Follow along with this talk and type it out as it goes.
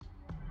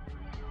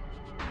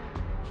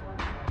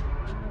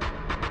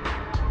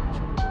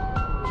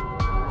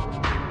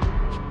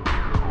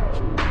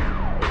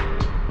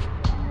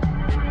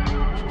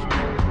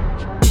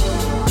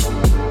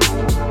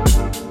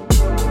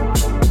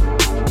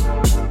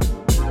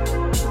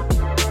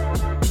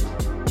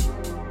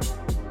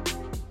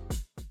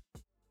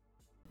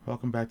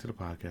Welcome back to the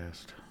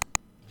podcast.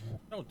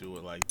 Don't do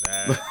it like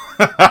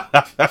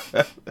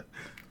that.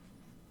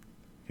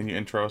 Can you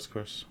intro us,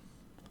 Chris?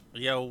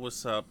 Yo,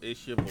 what's up?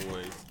 It's your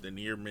boys, the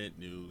Near Mint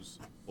News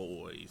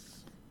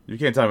boys. You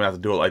can't tell me not to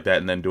do it like that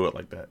and then do it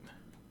like that.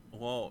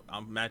 Well,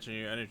 I'm matching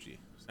your energy.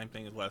 Same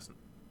thing as last night.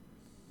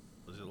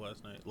 Was it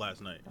last night?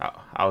 Last night.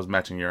 I was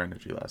matching your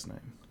energy last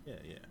night. Yeah.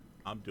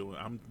 I'm doing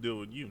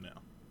you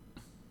now.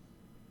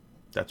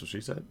 That's what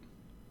she said.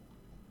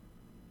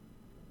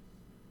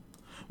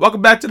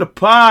 Welcome back to the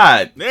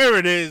pod. There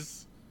it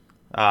is.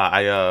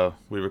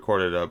 We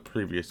recorded a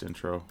previous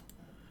intro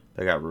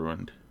that got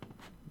ruined,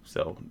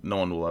 so no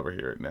one will ever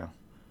hear it now.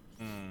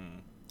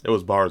 It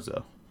was bars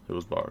though. It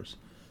was bars.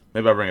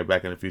 Maybe I'll bring it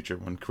back in the future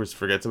when Chris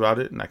forgets about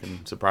it and I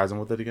can surprise him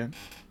with it again.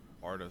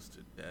 Art us to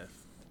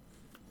death.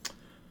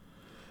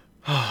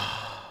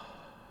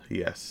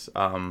 Yes.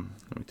 Let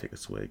me take a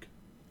swig.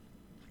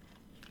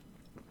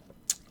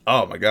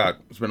 Oh my God,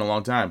 it's been a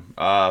long time.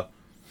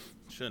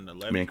 Shouldn't have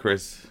left. Me and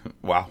Chris.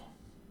 Wow.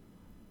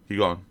 Keep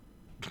going.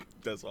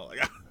 That's all I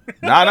got.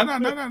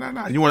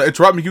 Nah. You want to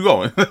interrupt me? Keep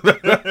going.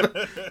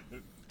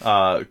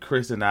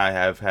 Chris and I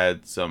have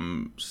had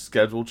some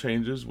schedule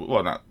changes.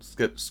 Well, not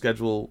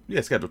schedule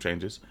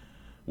changes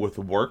with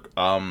work.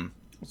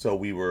 So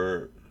we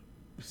were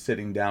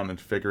sitting down and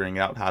figuring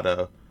out how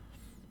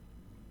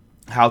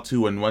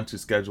to and when to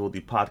schedule the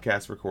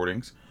podcast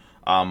recordings.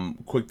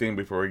 Quick thing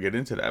before we get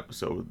into the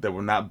episode, there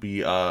will not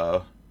be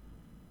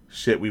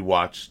shit we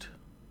watched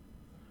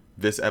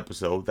this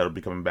episode that'll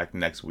be coming back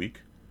next week.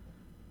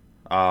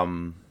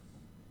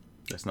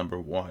 That's number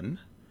one.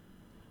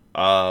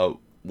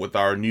 With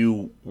our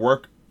new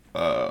work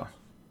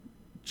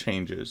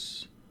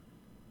changes,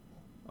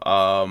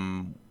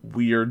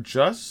 we are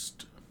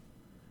just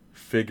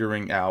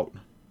figuring out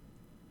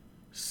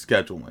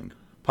scheduling.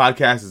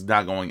 Podcast is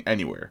not going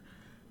anywhere.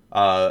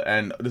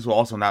 And this will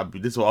also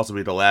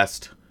be the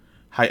last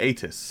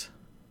hiatus.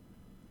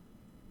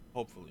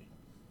 Hopefully.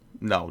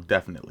 No,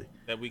 definitely.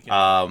 That we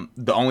can.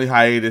 The only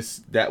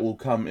hiatus that will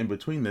come in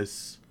between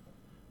this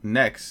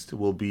next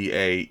will be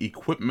a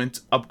equipment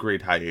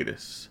upgrade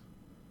hiatus.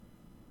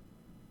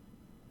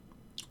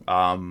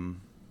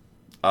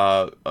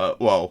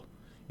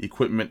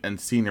 Equipment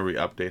and scenery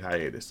update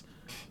hiatus.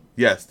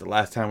 Yes, the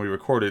last time we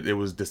recorded, it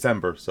was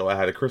December, so I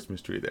had a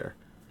Christmas tree there.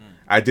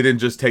 I didn't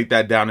just take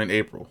that down in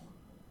April.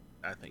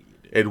 I think you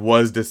did. It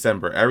was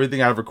December.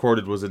 Everything I've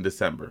recorded was in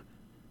December.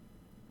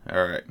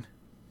 All right.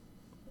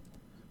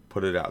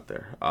 Put it out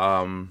there.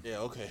 Yeah,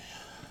 okay.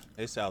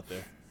 It's out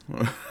there.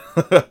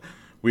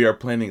 We are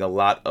planning a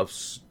lot of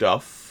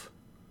stuff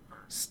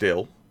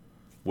still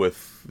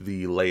with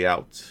the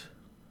layout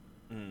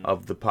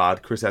of the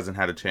pod. Chris hasn't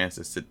had a chance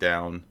to sit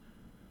down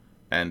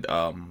and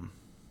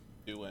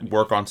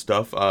work on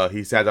stuff.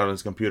 He sat down on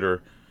his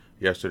computer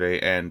yesterday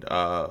and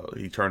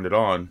he turned it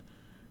on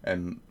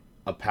and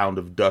a pound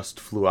of dust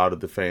flew out of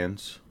the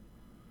fans.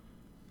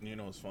 You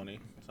know what's funny?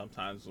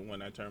 Sometimes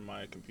when I turn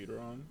my computer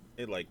on,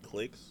 it like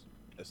clicks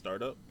at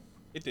startup.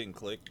 It didn't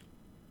click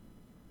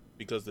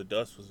because the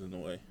dust was in the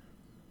way.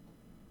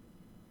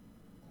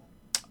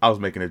 I was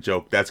making a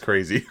joke. That's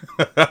crazy.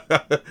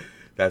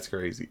 That's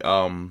crazy.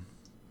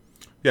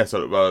 Yeah,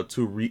 so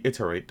to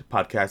reiterate, the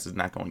podcast is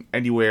not going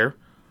anywhere.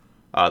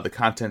 The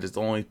content is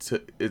only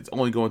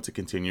going to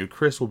continue.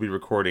 Chris will be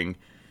recording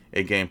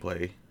a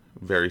gameplay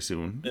very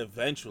soon.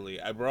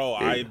 Eventually.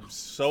 I'm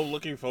so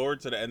looking forward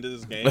to the end of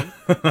this game.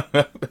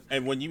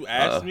 And when you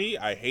asked me,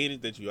 I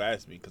hated that you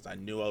asked me because I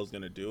knew I was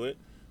going to do it.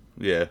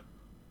 Yeah.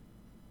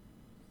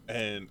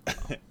 And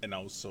I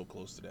was so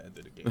close to the end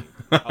of the game.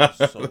 I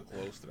was so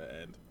close to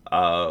the end.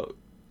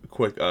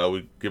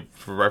 We give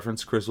for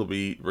reference, Chris will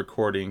be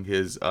recording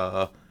his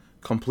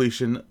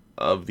completion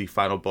of the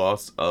final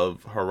boss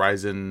of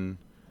Horizon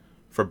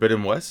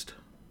Forbidden West.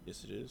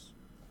 Yes, it is.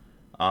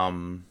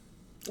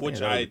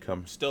 Which I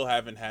still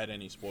haven't had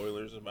any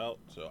spoilers about,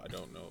 so I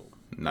don't know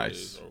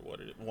nice or what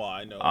it is. Well,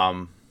 I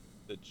know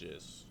the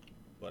gist,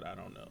 but I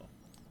don't know.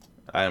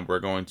 And we're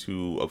going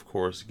to, of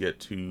course, get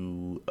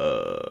to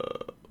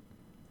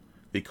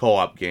the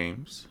co-op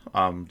games.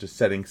 Just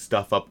setting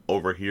stuff up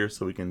over here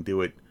so we can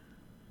do it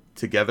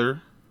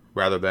together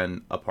rather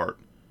than apart.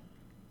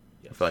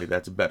 Yes. I feel like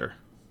that's better.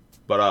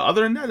 But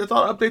other than that, that's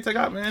all the updates I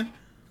got, man.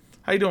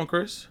 How you doing,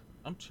 Chris?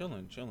 I'm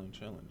chilling, dog.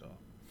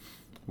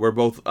 We're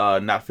both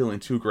not feeling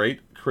too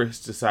great.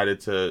 Chris decided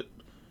to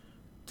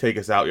take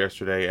us out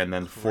yesterday and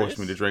then force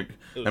me to drink.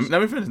 Let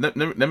me finish. Let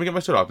me get my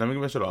shit off.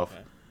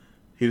 Okay.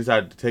 He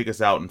decided to take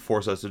us out and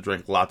force us to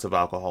drink lots of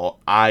alcohol.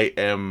 I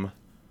am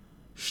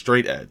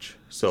straight edge,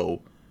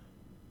 so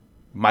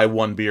my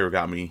one beer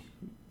got me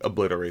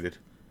obliterated.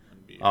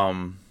 It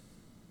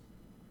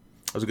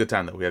was a good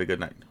time, though. We had a good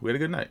night.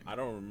 I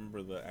don't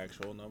remember the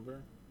actual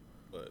number,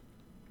 but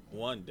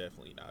one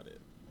definitely not it.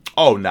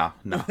 Oh, nah.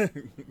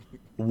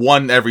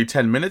 One every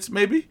 10 minutes,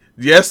 maybe?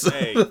 Yes.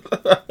 Hey.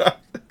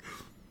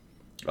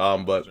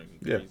 But,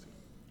 yeah.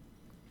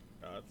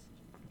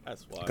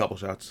 That's why. A couple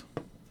shots.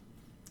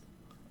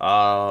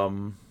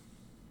 That's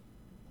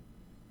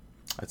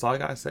all I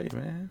gotta say,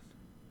 man.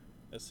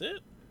 That's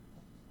it?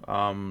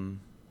 Man,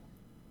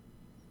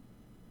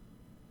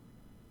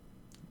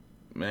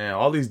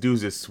 all these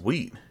dudes is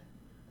sweet.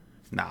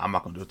 Nah, I'm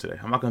not gonna do it today.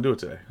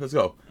 Let's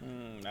go.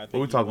 What are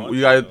we talking?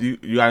 You got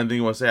anything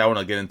you want to say? I want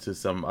to get into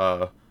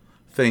some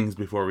things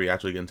before we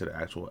actually get into the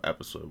actual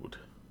episode.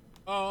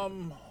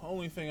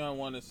 Only thing I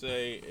want to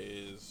say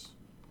is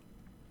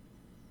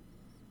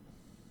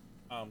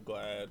I'm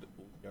glad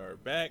we are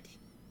back.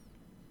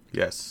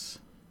 Yes.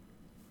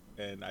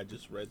 And I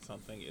just read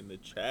something in the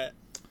chat.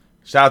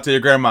 Shout out to your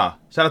grandma.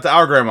 Shout out to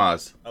our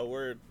grandmas. A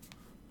word.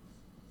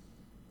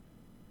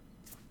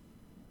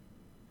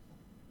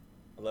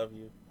 I love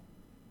you.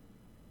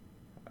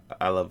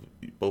 I love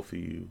both of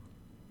you.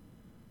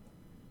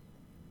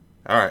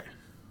 All right.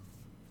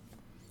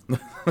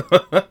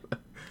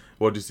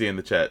 What'd you see in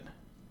the chat?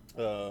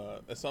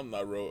 That's something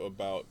I wrote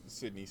about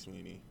Sydney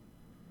Sweeney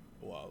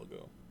a while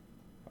ago.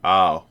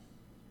 Oh.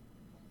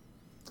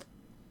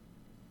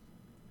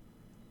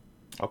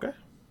 Okay.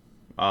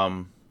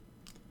 I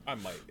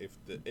might if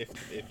it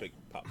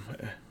pops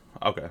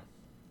up. Okay.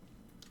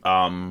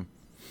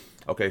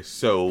 Okay,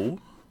 so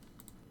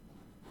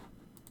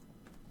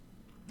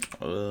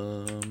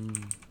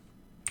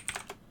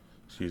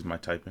excuse my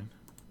typing.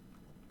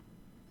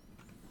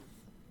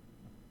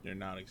 You're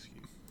not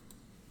excused.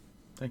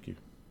 Thank you.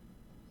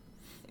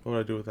 What would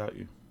I do without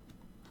you?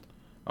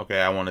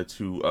 Okay, I wanted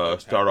to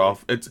start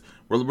off.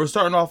 We're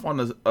starting off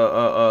on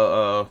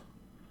a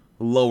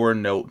lower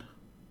note,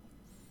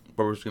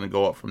 but we're just gonna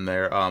go up from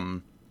there.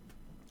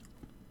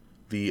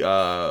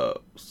 The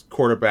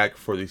quarterback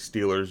for the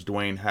Steelers,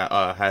 Dwayne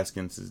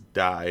Haskins, has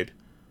died.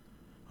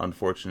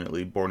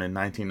 Unfortunately, born in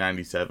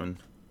 1997.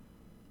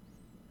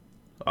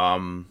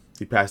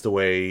 He passed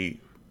away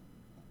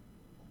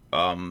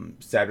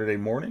Saturday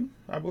morning,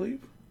 I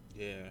believe.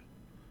 Yeah.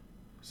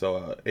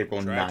 So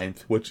April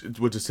 9th, which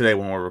is today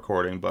when we're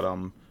recording, but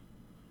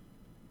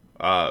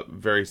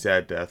very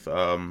sad death.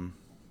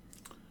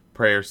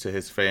 Prayers to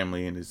his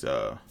family and his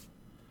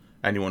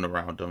anyone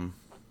around him.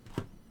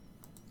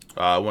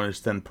 I want to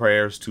extend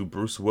prayers to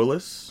Bruce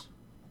Willis.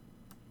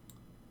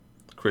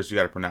 Chris, you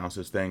got to pronounce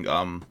this thing.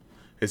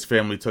 His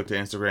family took to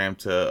Instagram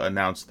to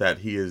announce that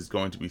he is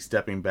going to be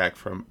stepping back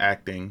from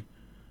acting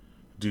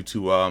due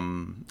to a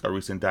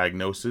recent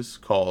diagnosis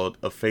called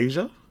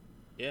aphasia.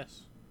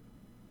 Yes.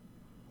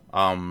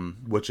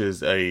 Which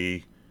is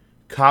a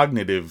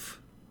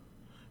cognitive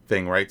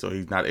thing, right? So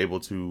he's not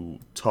able to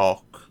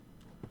talk.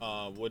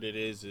 What it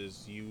is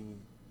you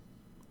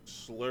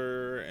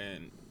slur,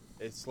 and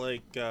it's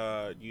like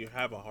you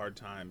have a hard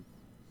time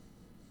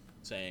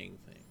saying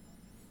things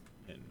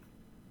and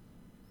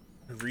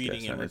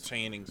reading and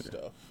retaining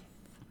stuff.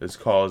 It's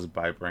caused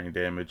by brain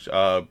damage.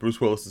 Bruce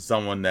Willis is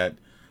someone that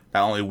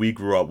not only we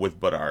grew up with,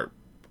 but our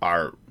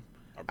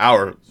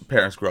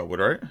parents grew up with,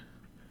 right?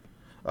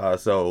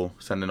 So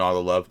sending all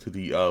the love to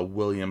the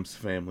Willis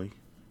family.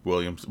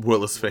 I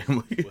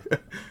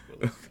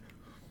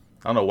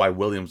don't know why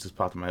Williams just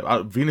popped in my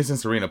head. Venus and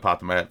Serena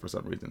popped in my head for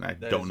some reason. I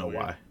don't know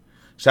why.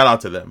 Shout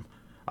out to them.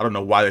 I don't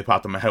know why they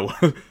popped in my head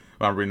when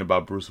I'm reading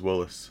about Bruce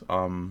Willis.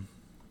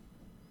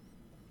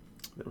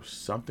 There was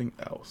something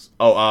else.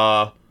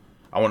 I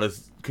want to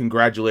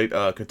congratulate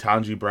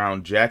Ketanji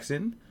Brown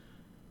Jackson.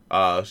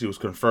 She was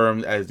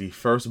confirmed as the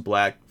first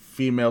black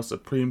female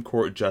Supreme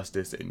Court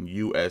justice in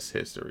U.S.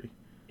 history.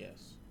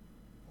 Yes.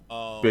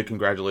 Big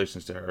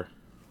congratulations to her.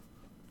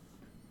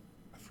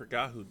 I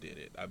forgot who did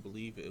it. I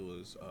believe it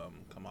was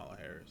Kamala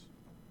Harris.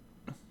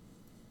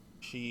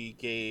 She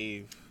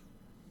gave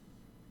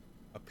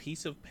a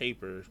piece of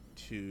paper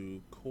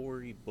to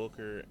Cory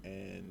Booker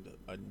and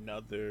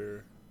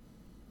another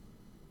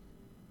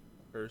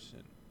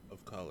person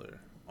of color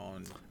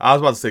on... I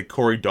was about to say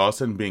Corey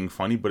Dawson being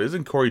funny, but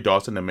isn't Corey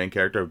Dawson the main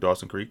character of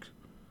Dawson Creek?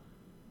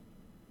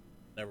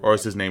 Or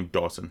is his name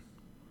Dawson?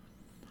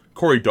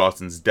 Corey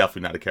Dawson's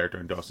definitely not a character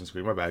in Dawson's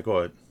Creek. My bad. Go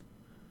ahead.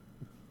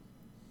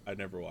 I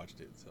never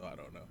watched it, so I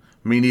don't know.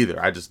 Me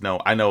neither. I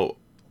know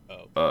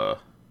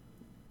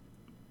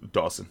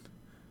Dawson.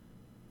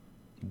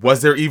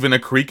 Was there even a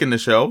creek in the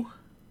show?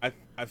 I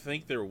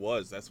think there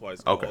was. That's why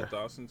it's called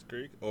Dawson's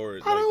Creek. Or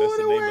like, that's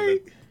the name of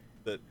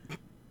the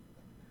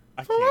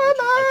I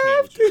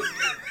can't with you.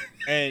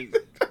 And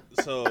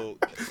so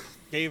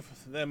gave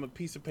them a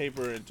piece of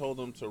paper and told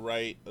them to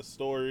write a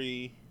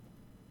story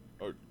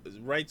or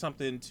write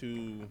something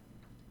to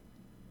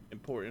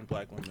important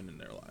black women in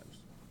their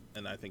lives.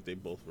 And I think they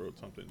both wrote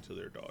something to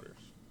their daughters.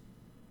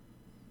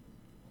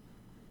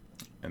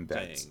 And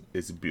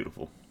it's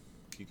beautiful.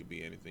 You could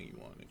be anything you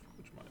want if you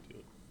put your mind to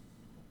it.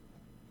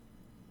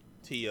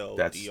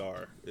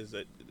 TLDR. Is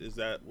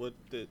that what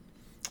the...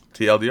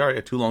 TLDR,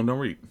 yeah, too long, don't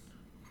read.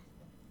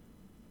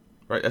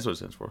 Right, that's what it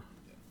stands for.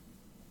 Yeah.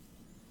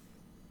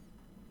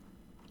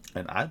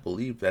 And I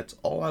believe that's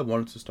all I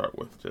wanted to start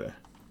with today.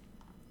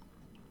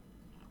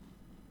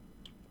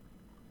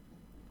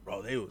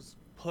 Bro, they was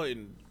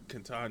putting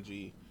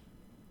Ketanji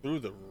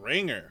through the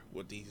ringer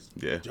with these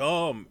Yeah.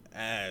 dumb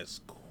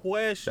ass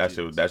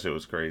questions. That shit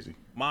was crazy.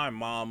 My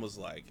mom was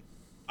like,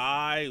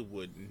 I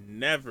would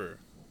never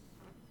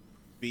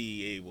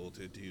be able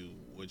to do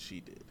what she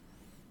did.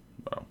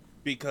 Bro.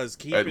 Because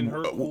keeping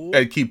her cool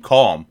and keep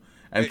calm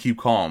keep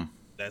calm.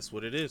 That's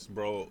what it is,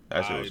 bro.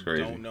 That shit was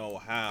crazy. I don't know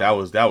how. That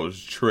was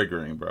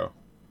triggering, bro.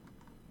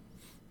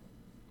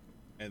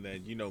 And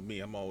then me,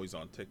 I'm always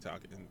on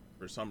TikTok, and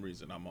for some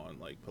reason I'm on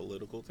like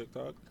political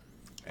TikTok.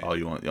 Oh,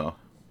 you want y'all?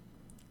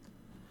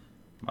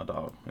 My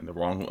dog in the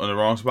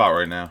wrong spot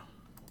right now.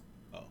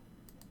 Oh,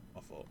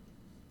 my fault.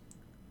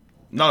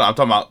 No, I'm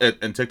talking about it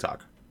in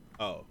TikTok.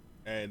 Oh,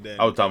 and then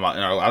I was talking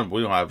about.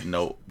 We don't have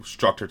no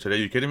structure today.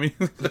 You kidding me?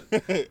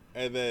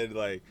 And then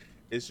like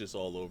it's just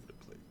all over the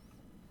place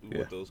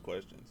with those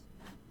questions.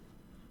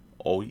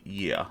 Oh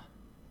yeah.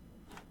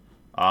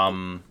 A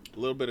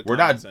little bit of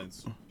common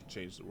sense can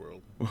change the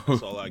world.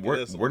 That's all I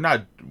get. We're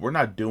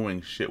not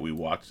doing shit we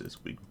watched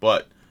this week,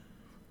 but.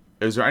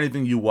 Is there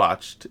anything you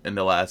watched in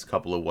the last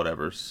couple of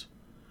whatevers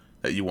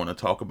that you want to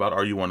talk about,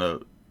 or you want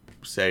to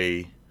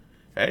say,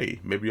 hey,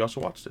 maybe you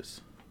also watch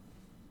this?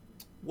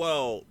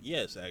 Well,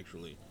 yes,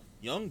 actually.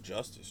 Young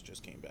Justice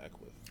just came back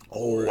with.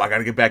 I got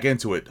to get back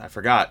into it. I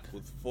forgot.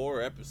 With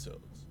 4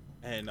 episodes.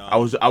 And I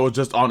was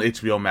just on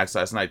HBO Max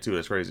last night, too.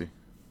 That's crazy.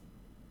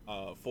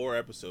 4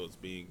 episodes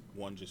being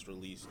one just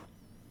released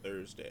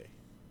Thursday.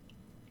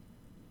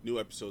 New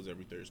episodes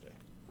every Thursday.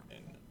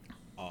 And,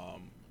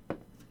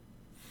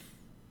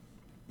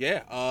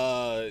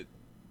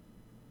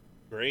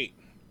 great.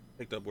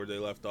 Picked up where they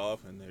left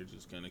off, and they're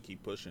just gonna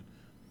keep pushing.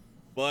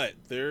 But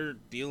they're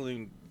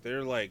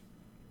like,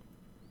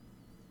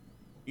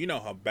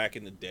 how back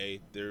in the day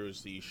there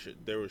was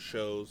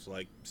shows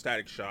like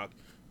Static Shock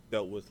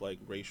dealt with like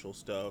racial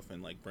stuff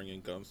and like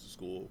bringing guns to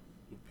school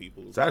with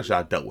people. Static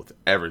Shock dealt with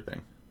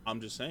everything.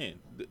 I'm just saying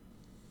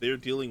they're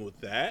dealing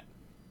with that,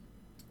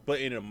 but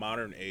in a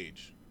modern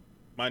age.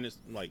 Minus,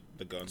 like,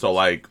 the guns. So,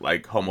 like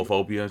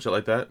homophobia and shit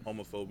like that?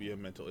 Homophobia,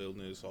 mental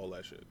illness, all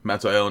that shit.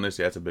 Mental illness,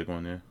 yeah, that's a big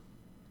one, yeah.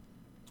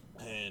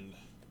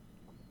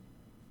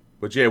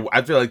 But, yeah,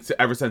 I feel like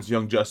ever since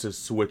Young Justice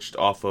switched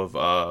off of...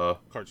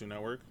 Cartoon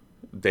Network?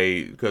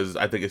 Because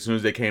I think as soon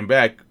as they came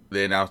back,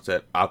 they announced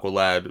that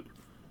Aqualad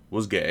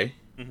was gay.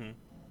 Mm-hmm.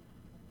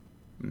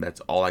 And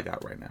that's all I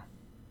got right now.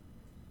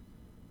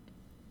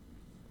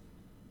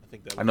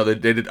 I know they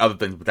did other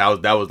things, but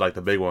that was like,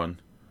 the big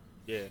one.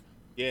 Yeah.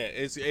 Yeah,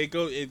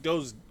 it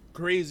goes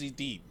crazy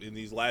deep in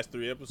these last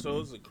 3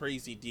 episodes. Mm-hmm.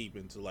 Crazy deep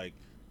into like,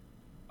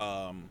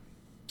 I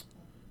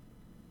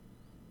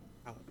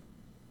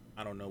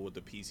don't know what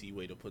the PC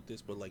way to put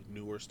this, but like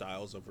newer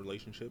styles of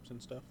relationships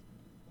and stuff.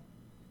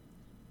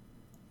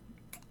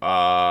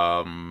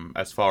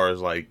 As far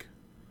as like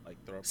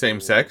same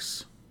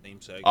sex.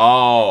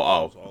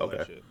 Oh,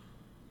 okay.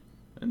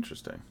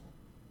 Interesting.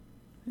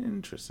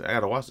 I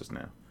gotta watch this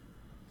now.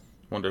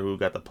 Wonder who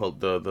got the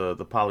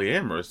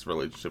polyamorous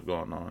relationship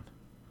going on.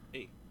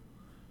 Hey.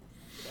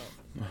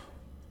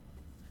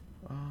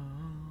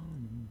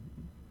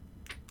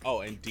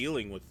 And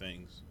dealing with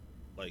things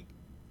like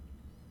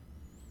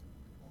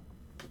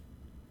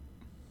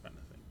trying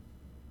to think.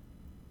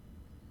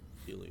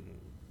 Dealing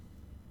with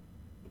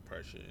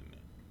depression,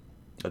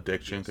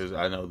 addiction, because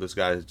I know this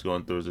guy is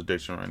going through his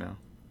addiction right now.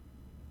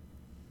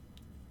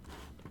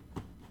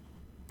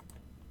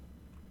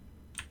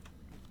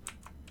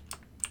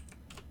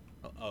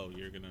 Oh,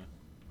 you're gonna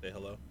say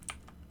hello?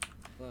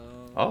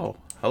 Oh,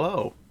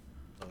 hello.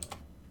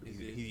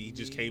 He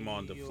just came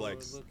on to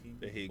flex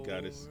that he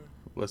got his...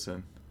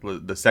 Listen,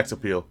 the sex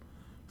appeal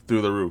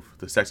through the roof.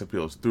 The sex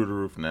appeal is through the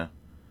roof now.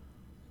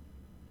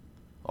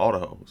 All the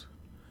hoes.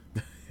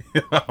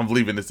 I'm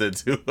leaving this in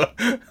too. You're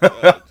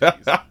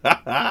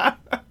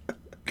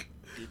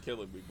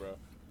killing me, bro.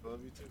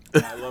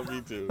 I love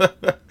you too.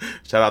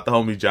 Shout out to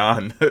homie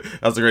John.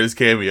 That was the greatest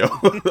cameo.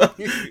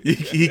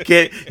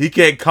 he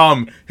can't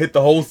come hit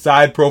the whole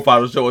side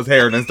profile to show his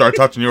hair and then start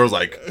touching yours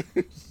like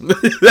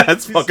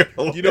that's fucking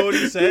hilarious. You know what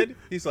he said?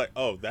 He's like,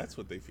 oh, that's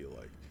what they feel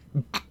like.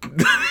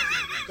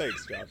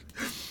 Thanks, Josh.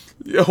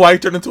 Yo, why you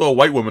turn into a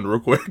white woman real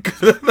quick?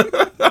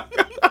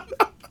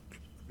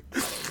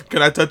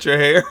 Can I touch your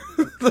hair?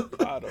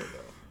 I don't know.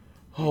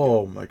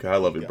 Oh my god, I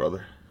love you,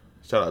 brother.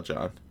 Shout out,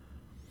 John.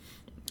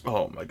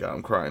 Oh my god,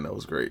 I'm crying. That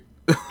was great.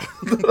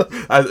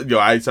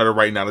 I started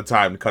writing down the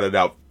time to cut it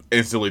out.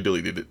 Instantly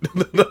deleted it.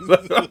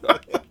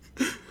 That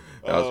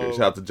was great.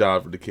 Shout out to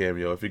John for the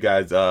cameo. If you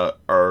guys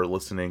are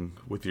listening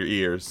with your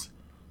ears,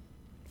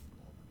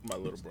 my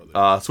little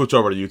brother, switch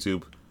over to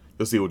YouTube.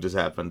 You'll see what just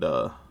happened.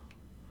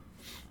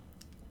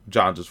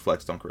 John just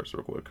flexed on Chris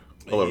real quick.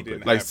 A little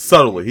bit. Like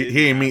subtly.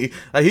 He ain't mean,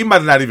 like he might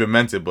have not even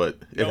meant it, but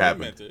it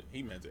happened.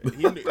 He meant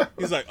it.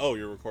 He's like, oh,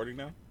 you're recording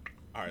now?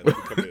 All right, let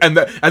me come in.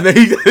 and then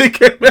he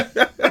came in.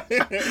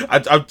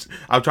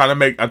 I'm trying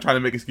to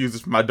make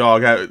excuses for my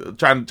dog.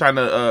 Trying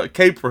to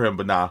cape for him,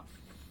 but nah.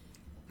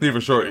 He for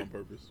sure. On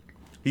purpose.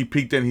 He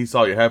peeked in. He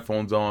saw your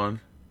headphones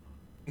on.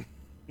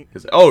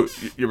 He's like, "Oh,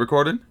 you're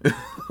recording?"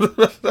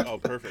 Oh,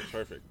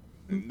 perfect.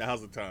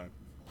 Now's the time.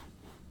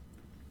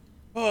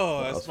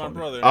 Oh, that's my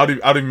brother. I don't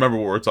even remember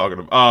what we're talking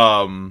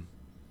about.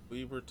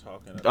 We were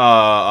talking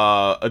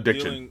about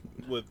addiction. Dealing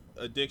with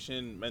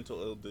addiction,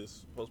 mental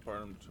illness,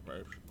 postpartum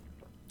depression.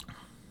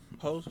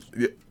 Post.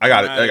 Yeah, I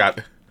got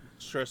it.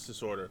 Stress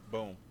disorder.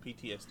 Boom.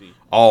 PTSD.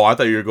 Oh, I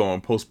thought you were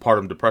going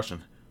postpartum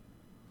depression.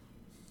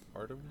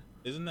 Postpartum?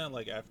 Isn't that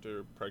like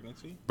after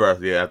pregnancy?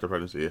 Birth, yeah, after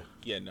pregnancy, yeah.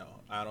 Yeah, no,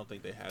 I don't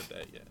think they have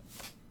that yet.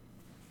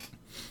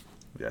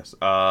 Yes.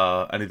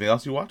 Anything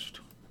else you watched?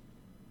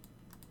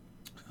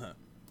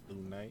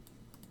 Moon Knight.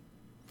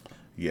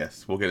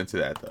 Yes, we'll get into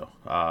that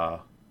though.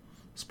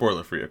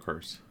 Spoiler free, of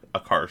course.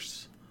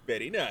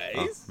 Very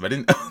nice.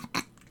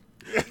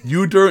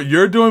 You're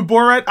doing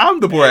Borat. I'm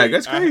the Borat.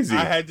 That's crazy.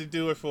 I had to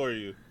do it for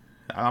you.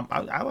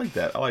 I like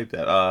that. I like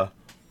that.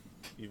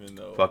 Even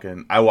though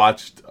I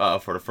watched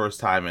for the first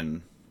time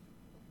in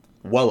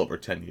well over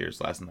 10 years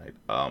last night.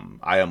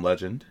 I Am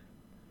Legend.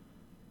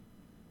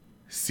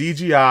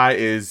 CGI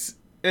is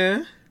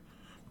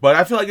but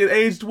I feel like it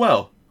aged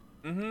well.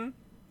 Mm-hmm.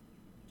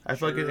 I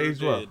feel like it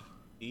aged well.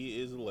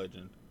 He is a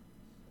legend.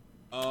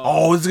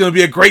 This is gonna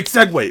be a great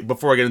segue.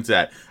 Before I get into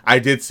that, I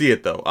did see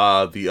it though.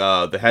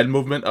 The head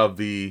movement of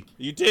the.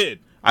 You did.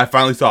 I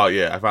finally saw it.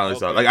 Yeah, I finally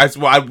saw it. Like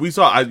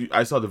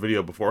I saw the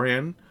video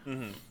beforehand,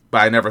 but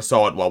I never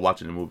saw it while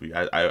watching the movie.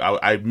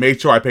 I made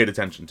sure I paid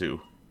attention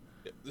to.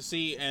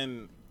 See,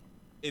 and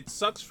it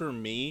sucks for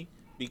me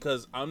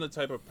because I'm the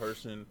type of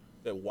person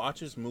that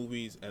watches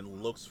movies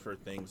and looks for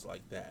things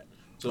like that.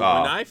 So when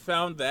I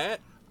found that,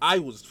 I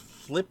was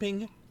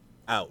flipping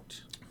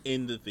out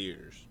in the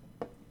theaters.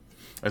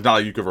 It's not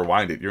like you could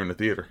rewind it. You're in the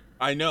theater.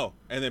 I know.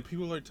 And then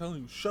people are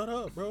telling you, shut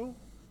up, bro.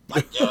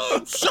 Like,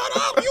 yo, shut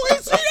up. You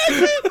ain't seen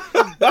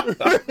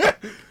that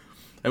shit.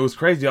 It was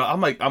crazy.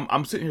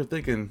 I'm sitting here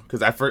thinking,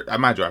 because I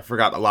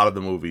forgot a lot of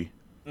the movie.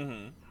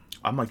 Mm-hmm.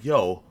 I'm like,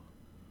 yo,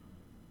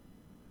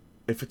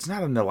 if it's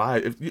not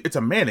if it's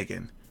a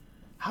mannequin,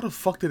 how the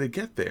fuck did it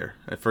get there?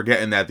 And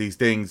forgetting that these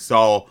things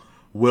saw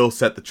Will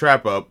set the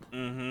trap up.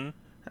 Mm-hmm. And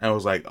I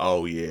was like,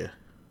 oh, yeah.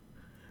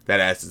 That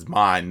ass is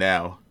mine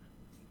now.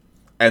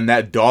 And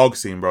that dog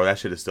scene, bro, that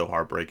shit is still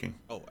heartbreaking.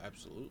 Oh,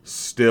 absolutely.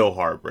 Still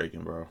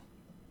heartbreaking, bro.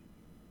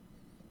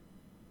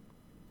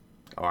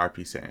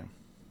 R.I.P. Sam.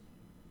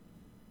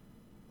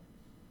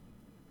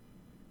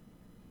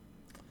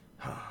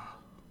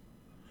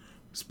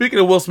 Speaking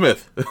of Will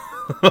Smith.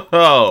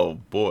 Oh,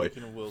 boy.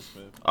 Speaking of Will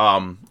Smith.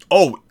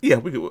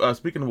 We could,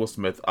 speaking of Will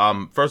Smith,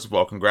 first of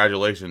all,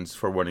 congratulations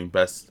for winning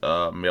Best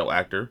Male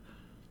Actor.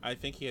 I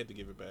think he had to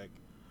give it back.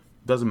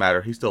 Doesn't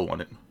matter. He still won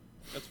it.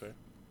 That's fair.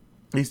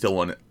 He still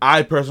won it.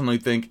 I personally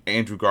think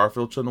Andrew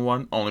Garfield shouldn't have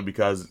won, only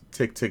because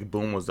Tick, Tick,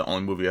 Boom was the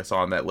only movie I saw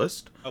on that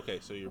list. Okay,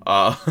 so you're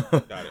biased.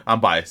 Got it.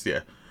 I'm biased,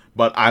 yeah.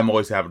 But I'm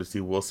always happy to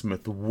see Will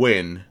Smith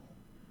win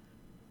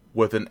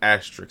with an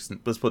asterisk.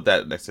 Let's put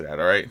that next to that,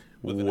 all right?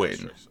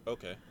 Win.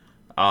 Okay.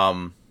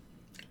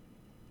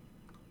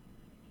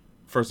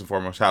 First and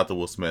foremost, shout out to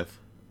Will Smith.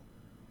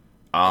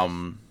 For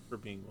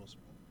being Will Smith.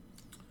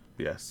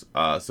 Yes.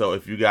 So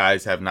if you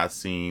guys have not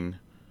seen,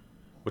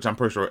 which I'm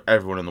pretty sure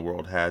everyone in the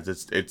world has,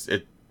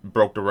 it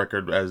broke the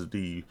record as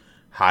the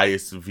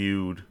highest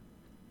viewed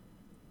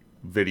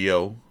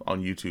video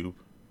on YouTube.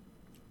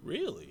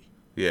 Really?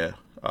 Yeah.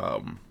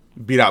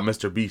 Beat out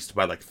Mr. Beast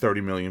by like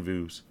 30 million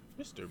views.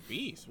 Mr.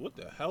 Beast? What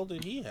the hell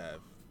did he have?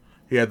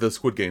 He had the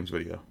Squid Games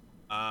video.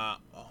 Oh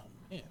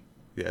man.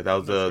 Yeah, that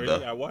was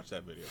I watched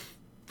that video.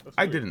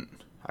 I didn't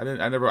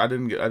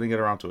get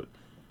around to it.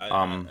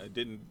 I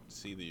didn't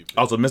see the.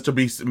 Also, Mr.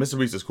 Beast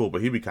is cool,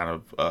 but he'd be kind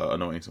of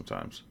annoying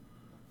sometimes.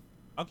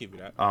 I'll give you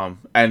that.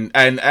 And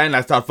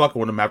I stopped fucking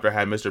with him after I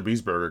had Mr.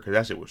 Beast burger because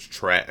that shit was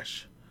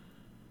trash.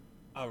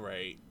 All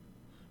right.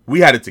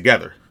 We had it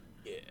together.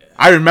 Yeah.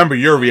 I remember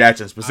your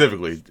reaction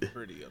specifically. I was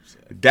pretty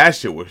upset. That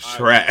shit was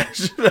trash.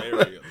 Was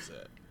very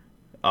upset.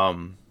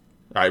 All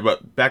right,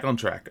 but back on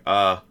track.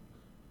 The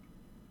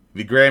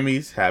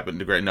Grammys happened.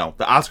 The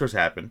Oscars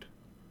happened.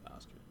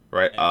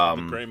 Right.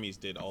 And the Grammys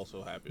did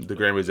also happen. The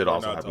Grammys did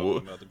also happen. We're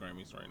not talking about the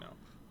Grammys right now.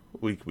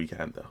 We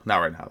can though. Not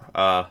right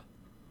now.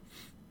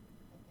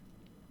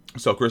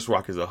 So Chris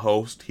Rock is a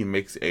host. He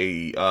makes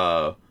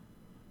a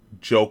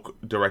joke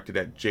directed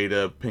at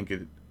Jada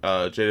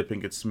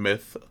Pinkett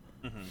Smith,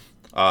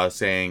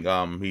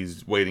 saying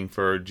he's waiting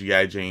for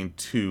G.I. Jane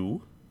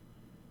 2,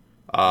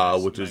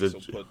 which is a.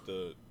 Put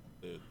the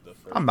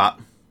first, I'm not.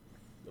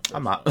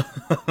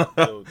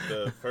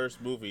 The first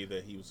movie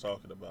that he was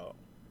talking about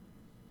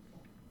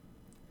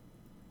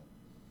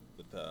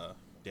with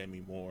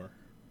Demi Moore.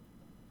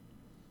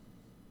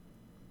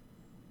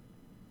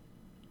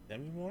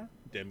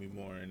 Demi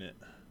Moore in it.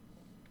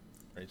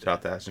 Right. Shout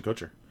out to Ashton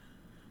Kutcher.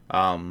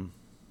 I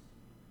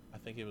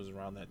think it was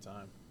around that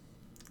time.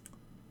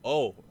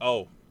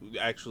 Oh,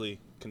 actually,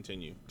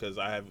 continue because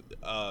I have.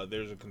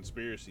 There's a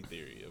conspiracy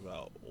theory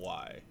about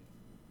why.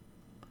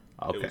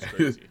 Okay. It was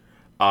crazy.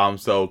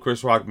 So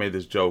Chris Rock made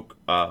this joke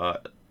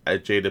at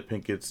Jada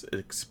Pinkett's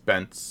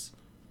expense.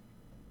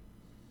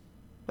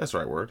 That's the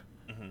right word.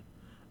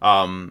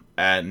 Mm-hmm.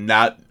 And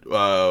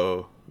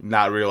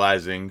not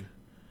realizing,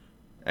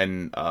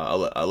 and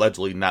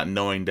allegedly not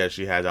knowing that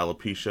she has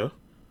alopecia.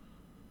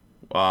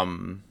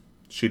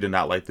 She did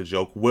not like the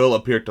joke. Will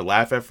appeared to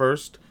laugh at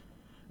first.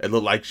 It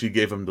looked like she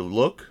gave him the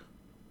look.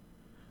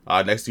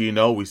 Next thing you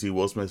know, we see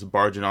Will Smith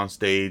barging on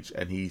stage,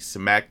 and he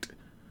smacked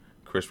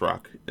Chris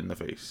Rock in the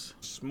face.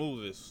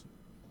 Smoothest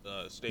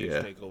stage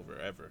takeover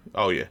ever.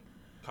 Oh yeah.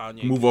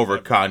 Kanye move over,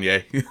 never.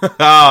 Kanye.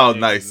 Kanye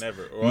nice,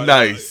 never.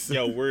 nice.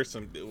 Yo, we're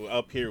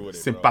up here with it.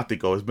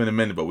 Simpatico. Bro. It's been a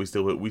minute, but we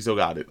still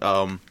got it.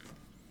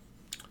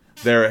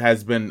 There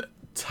has been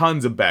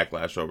tons of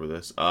backlash over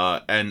this,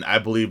 and I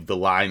believe the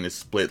line is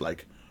split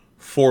like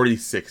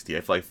 40-60.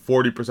 I feel like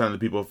 40% of the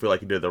people feel like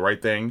he did the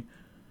right thing,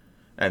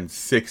 and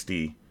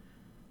 60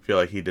 feel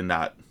like he did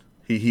not.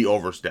 He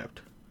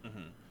overstepped.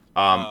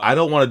 I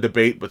don't want to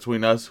debate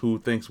between us who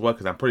thinks what,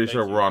 because I'm pretty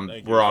sure we're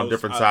on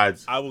different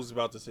sides. I was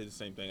about to say the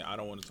same thing. I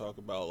don't want to talk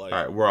about like. All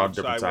right, we're on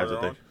different sides, I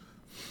think.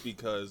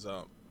 Because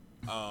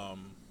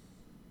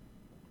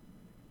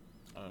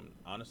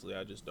honestly,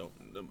 I just don't.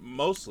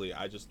 Mostly,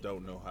 I just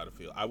don't know how to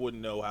feel. I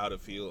wouldn't know how to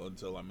feel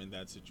until I'm in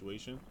that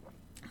situation.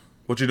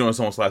 What you doing if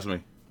someone slaps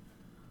me?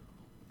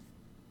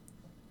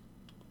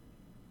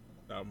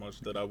 Not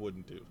much that I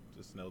wouldn't do.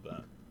 Just know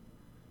that.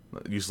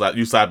 You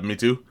slapping me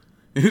too?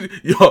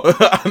 Yo,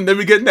 let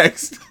me get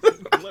next.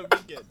 Let me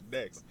get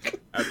next.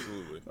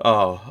 Absolutely.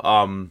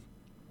 Oh,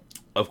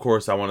 of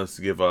course, I want us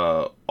to give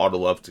all the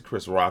love to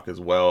Chris Rock as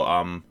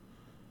well.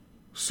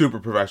 Super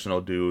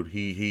professional dude.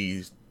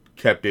 He's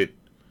kept it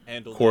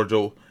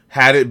cordial.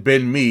 Had it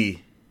been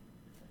me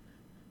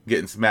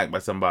getting smacked by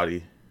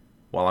somebody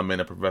while I'm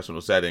in a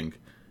professional setting,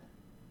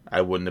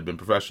 I wouldn't have been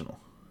professional.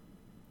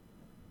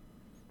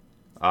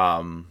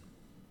 Like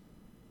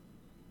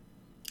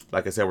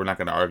I said, we're not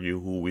going to argue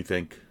who we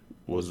think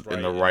was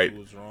in the right. Who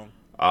was wrong.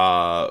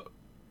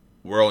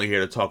 We're only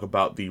here to talk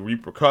about the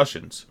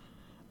repercussions.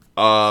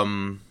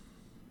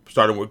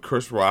 Starting with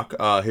Chris Rock,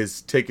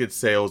 his ticket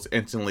sales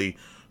instantly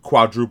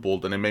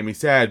quadrupled, and it made me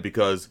sad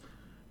because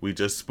we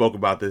just spoke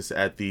about this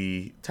at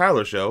the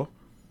Tyler show,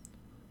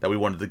 that we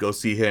wanted to go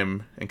see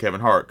him and Kevin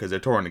Hart because they're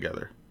touring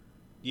together.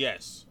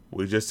 Yes.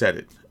 We just said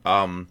it.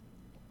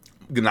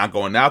 Not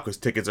going now because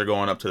tickets are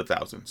going up to the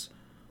thousands.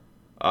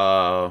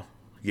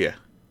 Yeah.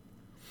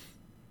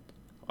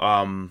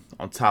 On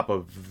top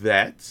of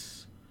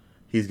that,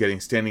 he's getting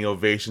standing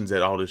ovations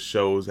at all the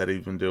shows that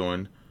he's been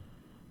doing.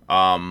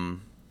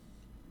 And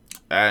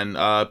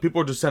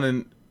people are just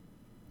sending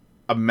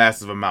a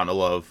massive amount of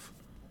love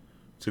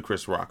to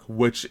Chris Rock,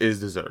 which is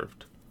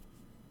deserved.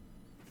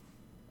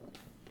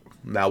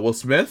 Now, Will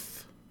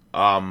Smith,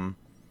 obviously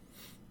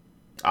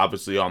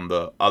on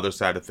the other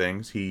side of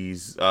things,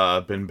 he's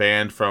been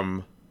banned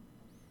from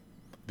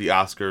the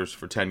Oscars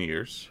for 10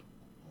 years.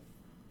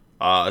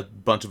 A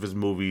bunch of his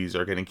movies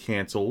are getting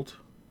canceled.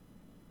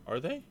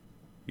 Are they?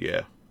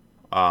 Yeah.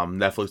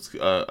 Netflix,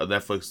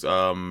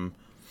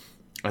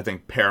 I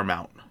think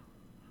Paramount,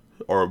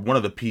 or one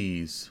of the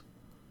P's,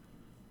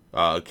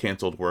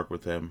 canceled work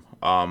with him.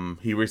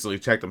 He recently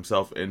checked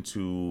himself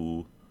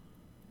into,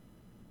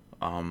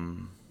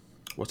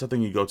 what's that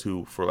thing you go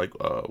to for like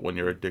when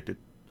you're addicted?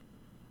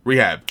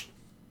 Rehab.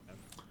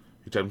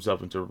 He checked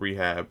himself into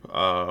rehab.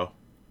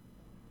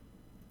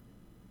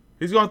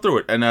 He's going through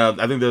it, and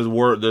I think there's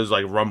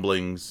like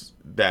rumblings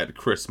that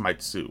Chris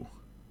might sue.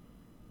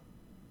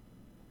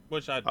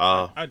 Which I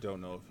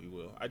don't know if he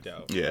will. I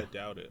doubt. Yeah. I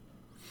doubt it.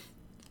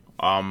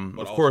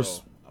 Of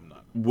course, I'm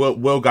not.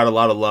 Will got a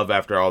lot of love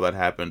after all that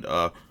happened.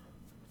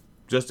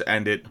 Just to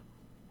end it,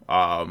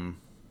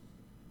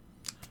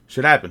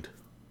 shit happened.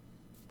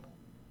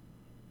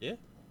 Yeah.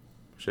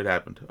 Shit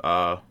happened.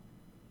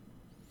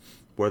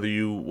 Whether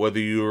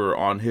you're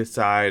on his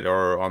side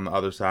or on the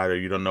other side, or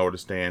you don't know where to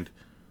stand,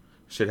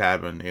 shit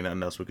happened. Ain't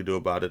nothing else we could do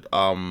about it.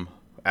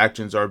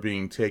 Actions are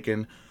being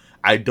taken.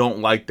 I don't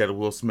like that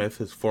Will Smith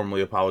has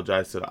formally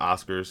apologized to the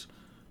Oscars.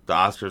 The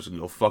Oscars can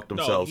go fuck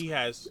themselves. No, he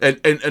has.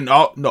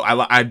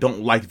 I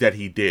don't like that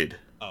he did.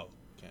 Oh,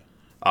 okay.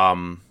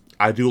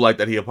 I do like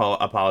that he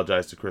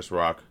apologized to Chris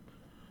Rock.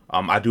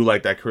 I do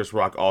like that Chris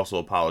Rock also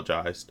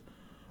apologized.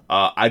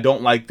 I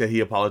don't like that he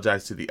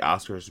apologized to the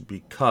Oscars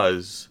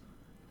because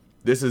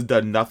this has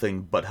done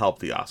nothing but help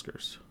the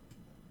Oscars.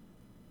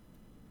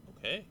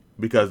 Okay.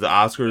 Because the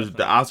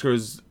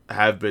Oscars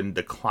have been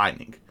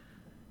declining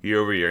year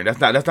over year, and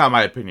that's not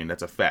my opinion.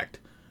 That's a fact.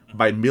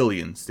 By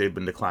millions, they've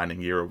been declining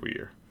year over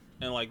year.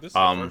 And like this is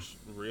the first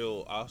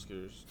real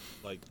Oscars,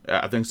 like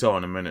I think so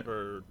in a minute.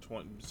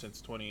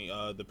 Since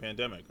the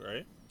pandemic,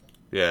 right?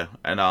 Yeah,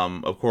 and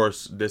of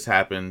course this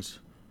happens.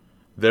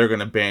 They're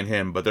gonna ban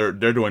him, but they're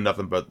doing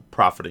nothing but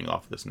profiting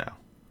off this now.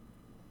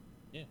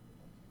 Yeah.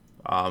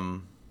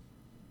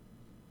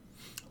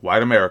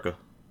 White America.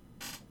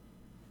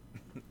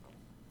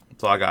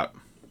 That's all I got.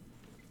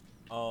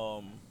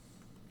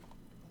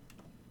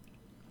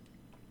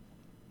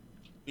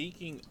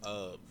 Speaking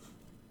of,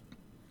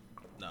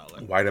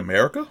 White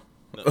America?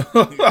 No.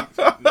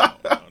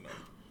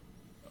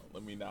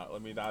 Let me not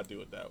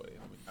do it that way.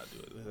 Let me not do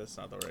it. That's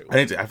not the right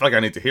way. I feel like I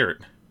need to hear it.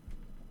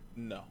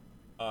 No,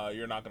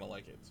 you're not gonna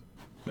like it.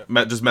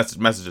 Just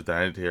message it. Then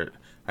I need to hear it.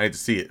 I need to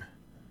see it.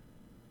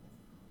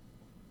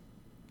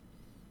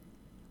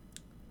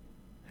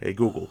 Hey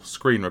Google,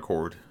 screen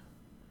record.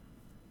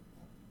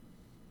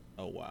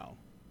 Oh wow.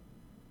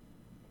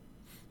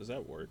 Does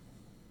that work?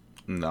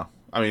 No.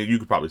 I mean, you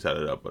could probably set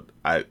it up, but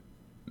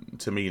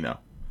to me, no.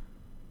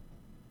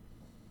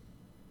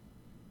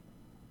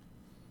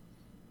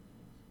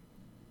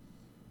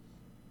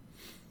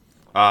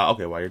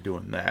 Okay, while you're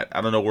doing that,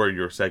 I don't know where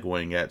you're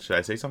segueing at. Should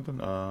I say something?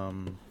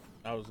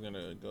 I was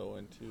gonna go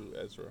into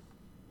Ezra.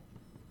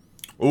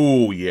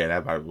 Oh yeah,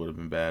 that probably would have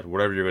been bad.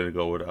 Whatever you're gonna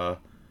go with.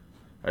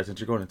 Since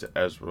you're going into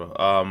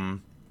Ezra,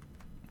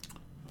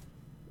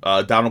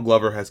 Donald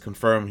Glover has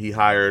confirmed he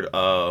hired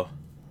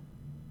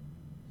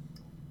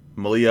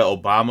Malia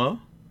Obama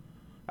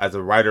as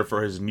a writer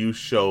for his new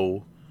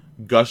show,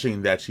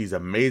 gushing that she's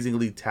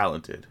amazingly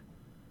talented.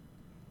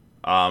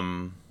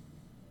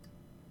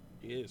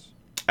 He is.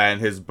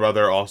 And his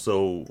brother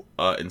also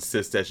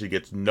insists that she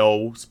gets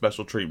no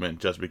special treatment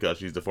just because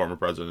she's the former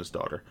president's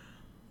daughter.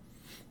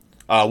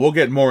 We'll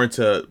get more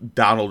into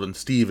Donald and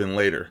Steven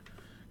later,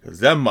 because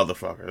them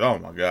motherfuckers, oh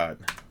my god.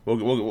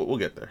 We'll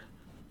get there.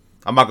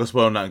 I'm not gonna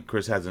spoil nothing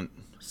Chris hasn't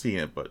seen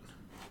it, but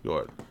go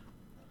ahead. Did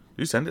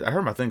you send it? I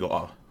heard my thing go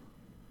off.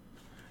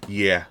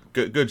 Yeah,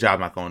 good job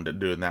not going to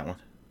doing that one.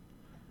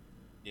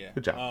 Yeah.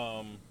 Good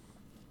job.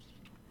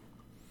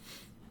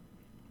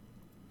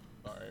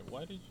 Alright,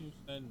 why did you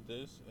send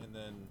this and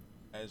then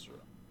Ezra?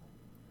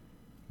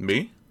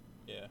 Me?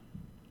 Yeah.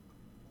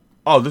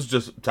 Oh, this is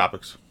just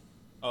topics.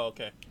 Oh,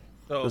 okay.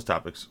 So Just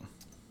topics.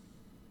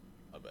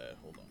 My bad,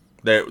 hold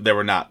on. They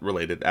were not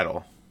related at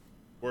all.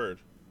 Word.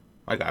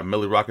 I got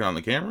Millie rocking on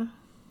the camera.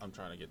 I'm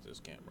trying to get this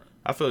camera.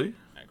 I feel you.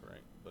 Act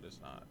right, but it's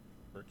not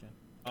working.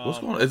 What's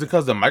going on? Is it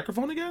because of the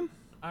microphone again?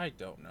 I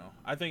don't know.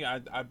 I think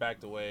I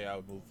backed away. I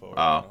would move forward.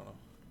 Oh.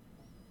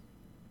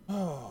 I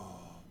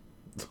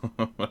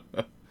don't know.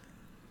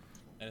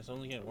 And it's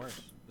only getting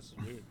worse. This is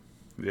weird.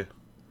 Yeah.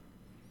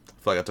 I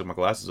feel like I took my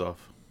glasses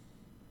off.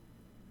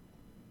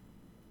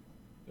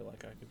 I feel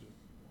like I could do.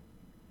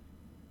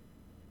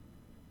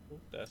 Oh,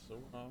 that's the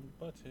wrong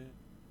button.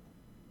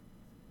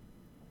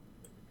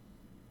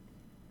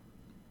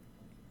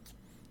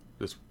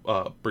 This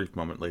brief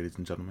moment, ladies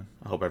and gentlemen.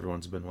 I hope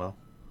everyone's been well.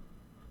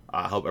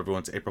 I hope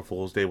everyone's April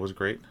Fool's Day was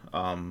great.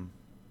 Yeah.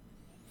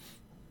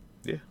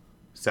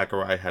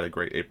 Sakurai had a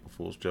great April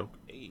Fool's joke.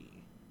 Hey.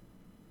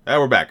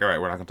 We're back. All right,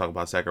 we're not going to talk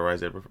about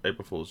Sakurai's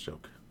April Fool's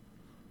joke.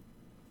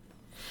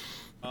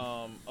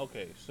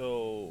 Okay,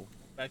 so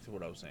back to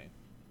what I was saying.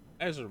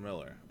 Ezra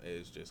Miller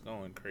is just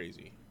going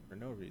crazy for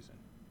no reason.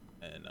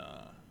 And,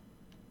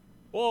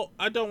 well,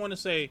 I don't want to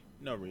say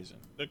no reason.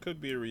 There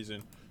could be a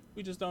reason.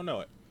 We just don't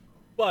know it.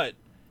 But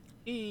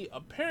he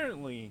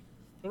apparently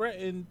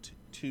threatened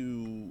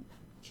to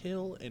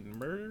kill and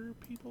murder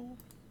people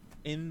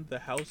in the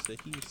house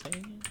that he was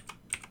staying in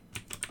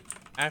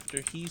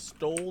after he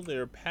stole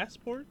their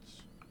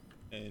passports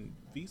and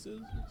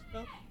visas and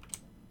stuff.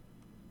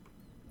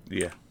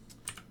 Yeah.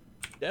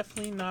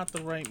 Definitely not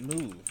the right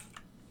move,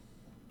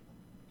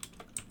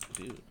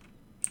 dude.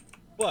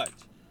 But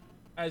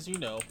as you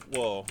know,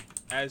 well,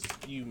 as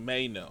you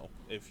may know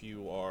if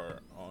you are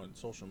on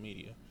social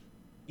media,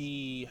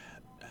 he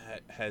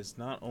has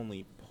not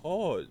only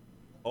paused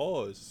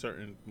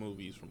certain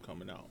movies from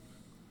coming out,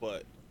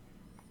 but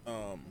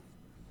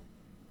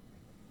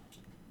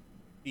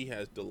he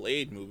has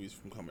delayed movies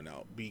from coming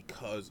out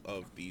because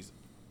of these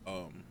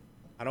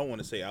I don't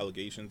want to say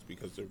allegations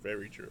because they're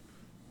very true,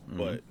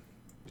 but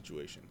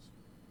situations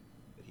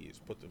that he has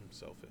put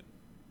himself in.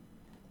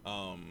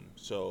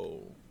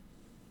 So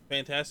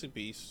Fantastic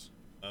Beasts,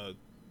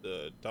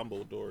 the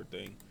Dumbledore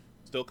thing,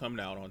 still coming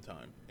out on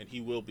time, and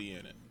he will be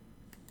in it.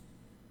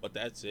 But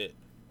that's it.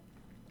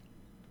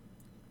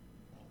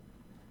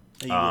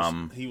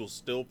 He will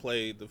still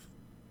play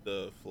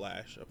the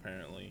Flash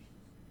apparently,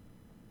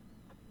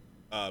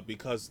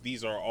 because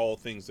these are all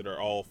things that are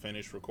all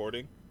finished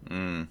recording.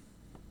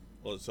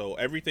 Well, so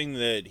everything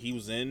that he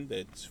was in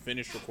that's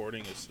finished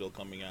recording is still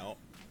coming out,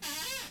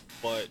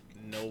 but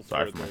no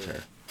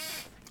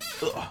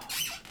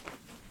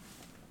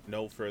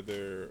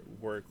further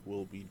work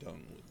will be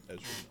done with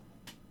Ezra.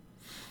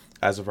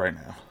 As of right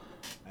now.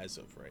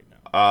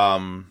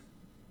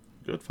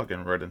 Good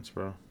fucking riddance,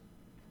 bro.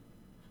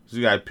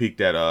 This guy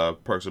peaked at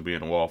Perks of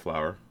Being a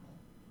Wallflower.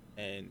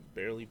 And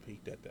barely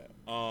peaked at that.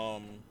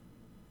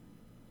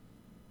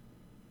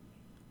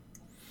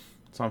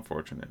 It's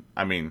unfortunate.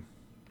 I mean,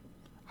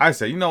 I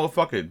say, you know what,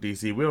 fuck it,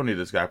 DC. We don't need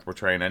this guy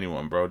portraying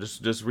anyone, bro.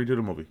 Just redo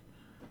the movie.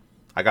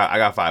 I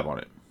got 5 on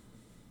it.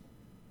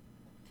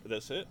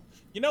 That's it?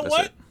 You know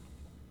what?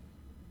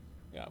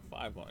 I got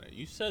 5 on it.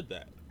 You said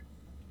that.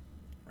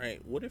 Right.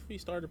 What if we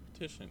start a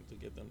petition to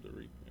get them to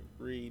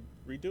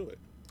redo it?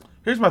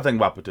 Here's my thing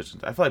about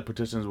petitions. I feel like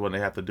petitions, when they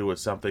have to do with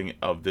something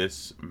of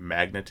this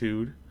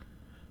magnitude,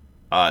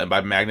 and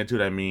by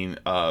magnitude I mean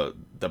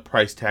the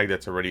price tag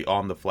that's already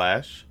on the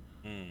Flash,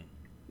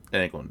 it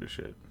ain't gonna do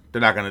shit.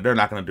 They're not gonna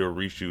do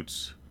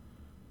reshoots.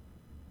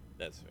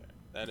 That's fair.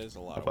 That is a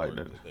lot of work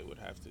that they would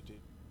have to do.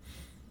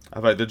 I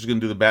feel like they're just gonna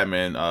do the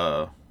Batman.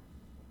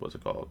 What's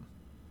it called?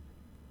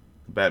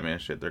 The Batman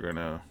shit. They're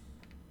gonna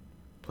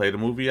play the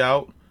movie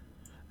out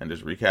and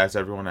just recast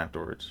everyone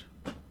afterwards.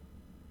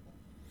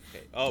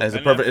 Okay, Oh, it's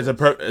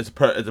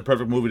a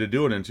perfect movie to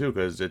do it in too,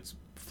 because it's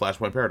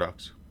Flashpoint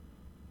Paradox.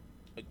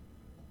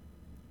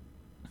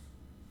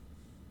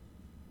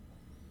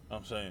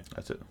 I'm saying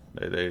that's it.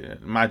 They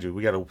mind you,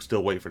 we gotta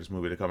still wait for this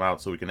movie to come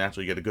out so we can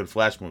actually get a good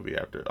Flash movie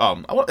after.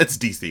 It's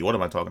DC. What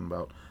am I talking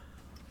about?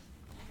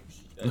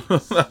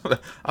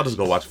 I'll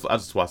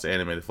just watch the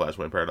animated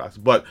Flashpoint Paradox.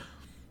 But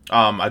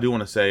I do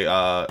want to say,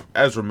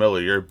 Ezra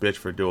Miller, you're a bitch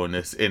for doing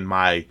this in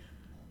my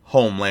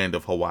homeland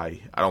of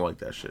Hawaii. I don't like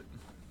that shit.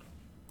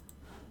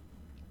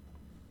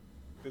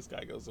 This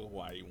guy goes to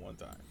Hawaii one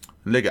time.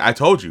 Nigga, I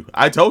told you.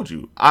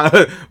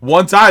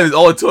 One time is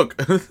all it took.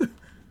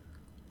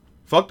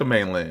 Fuck the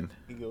mainland.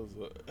 He goes,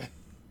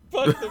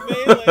 fuck the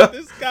mainland.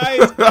 This guy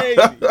is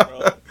crazy,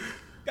 bro.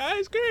 Guy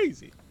is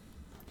crazy.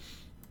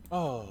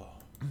 Oh.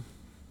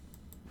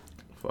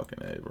 Fucking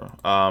A, bro.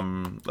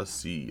 Let's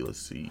see.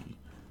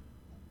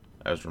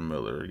 Ezra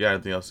Miller. You got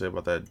anything else to say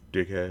about that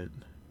dickhead?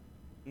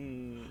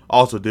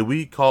 Also, did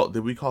we call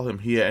him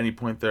he at any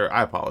point there?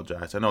 I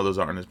apologize. I know those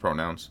aren't his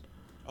pronouns.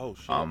 Oh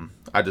shit.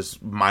 I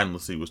just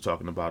mindlessly was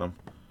talking about him.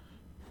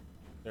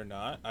 They're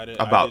not? I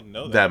didn't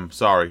know that. Them.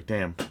 Sorry.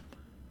 Damn.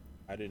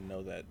 I didn't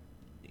know that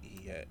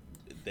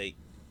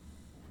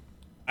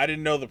I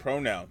didn't know the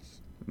pronouns.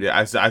 Yeah,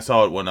 I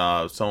saw it when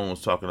someone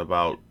was talking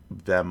about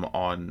them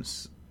on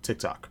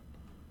TikTok.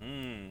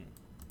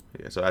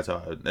 Yeah, so that's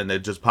how, and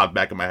it just popped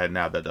back in my head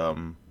now that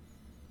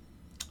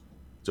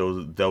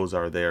those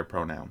are their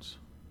pronouns.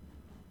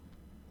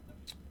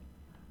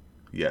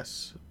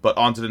 Yes, but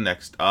on to the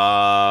next.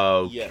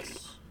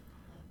 Yes.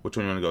 Which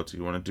one you want to go to?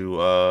 You want to do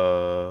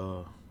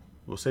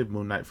we'll save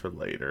Moon Knight for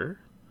later.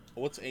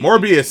 What's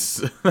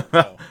Morbius?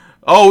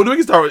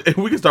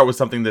 We can start with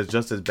something that's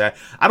just as bad.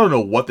 I don't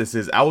know what this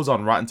is. I was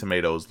on Rotten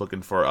Tomatoes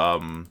looking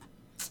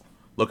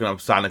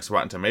up Sonic's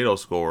Rotten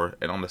Tomatoes score,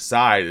 and on the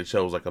side it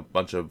shows like a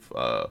bunch of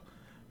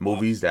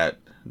movies that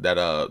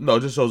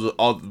it just shows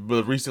all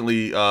the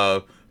recently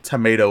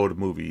tomatoed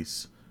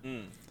movies.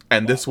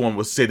 And this one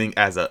was sitting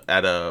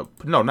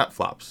not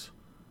flops.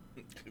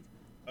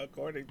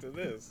 According to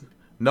this.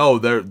 No,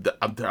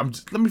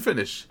 let me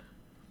finish.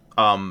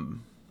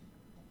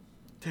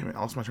 Damn it,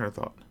 I lost my train of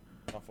thought.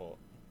 My fault.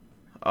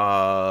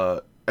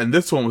 And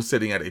this one was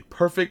sitting at a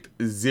perfect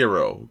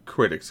 0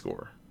 critic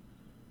score.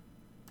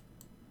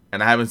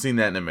 And I haven't seen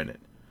that in a minute.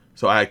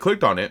 So I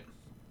clicked on it,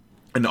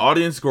 and the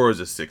audience score is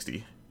a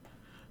 60.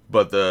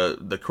 But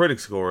the critic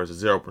score is a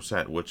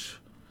 0%, which,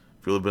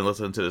 if you've been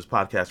listening to this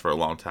podcast for a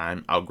long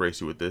time, I'll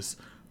grace you with this.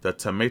 The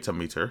tomato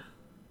meter.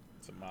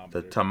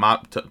 The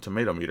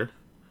tomato meter.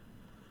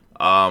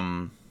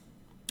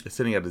 It's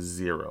sitting at a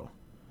 0.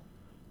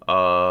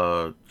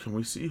 Can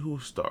we see who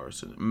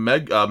stars?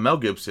 Mel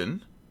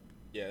Gibson.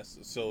 Yes,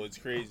 so it's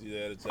crazy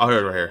that it's... Oh,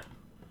 here, right here.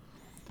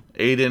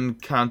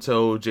 Aiden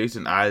Canto,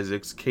 Jason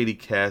Isaacs, Katie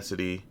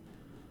Cassidy.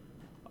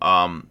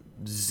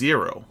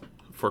 0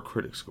 for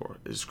critic score.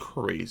 It's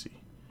crazy.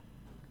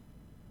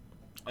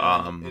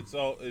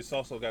 It's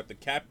also got the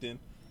captain.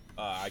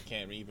 I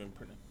can't even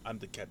pronounce. I'm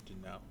the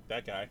captain now.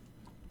 That guy.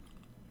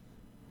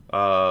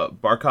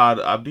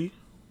 Barkhad Abdi.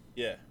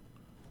 Yeah.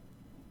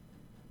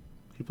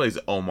 He plays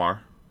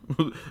Omar.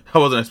 I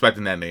wasn't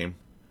expecting that name.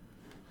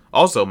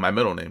 Also, my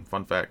middle name.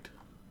 Fun fact.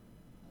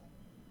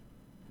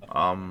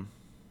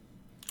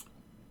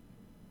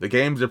 The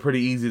games are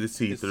pretty easy to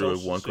see through.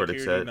 One critic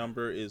said.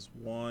 Number is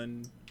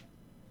 1.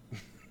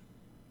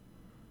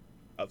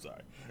 I'm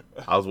sorry.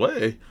 I was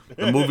way.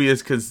 The movie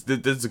is this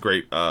is a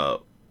great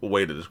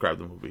way to describe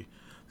the movie.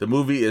 The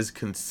movie is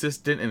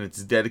consistent in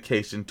its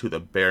dedication to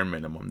the bare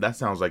minimum. That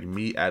sounds like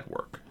me at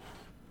work.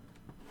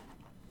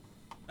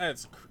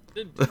 That's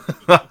the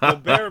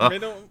bare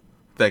minimum.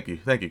 Thank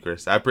you,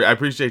 Chris. I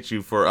appreciate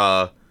you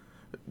for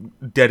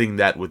deading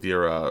that with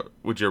your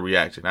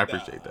reaction. I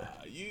appreciate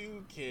that.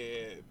 You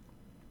can.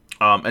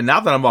 And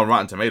now that I'm on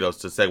Rotten Tomatoes,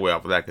 to segue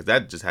off of that, because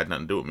that just had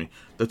nothing to do with me,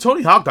 the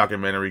Tony Hawk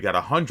documentary got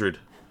 100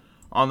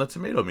 on the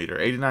tomato meter,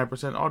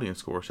 89% audience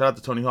score. Shout out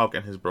to Tony Hawk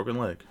and his broken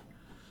leg.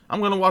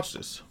 I'm gonna watch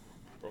this.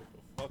 Broke the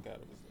fuck out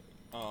of his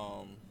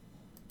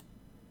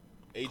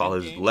leg. Call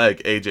his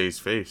leg AJ's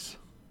face.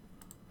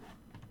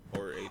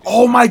 Or AJ.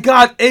 Oh my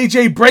God,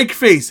 AJ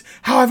Breakface!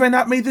 How have I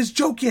not made this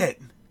joke yet?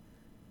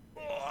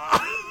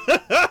 My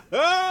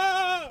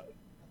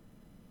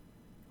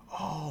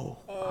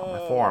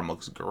forearm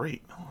looks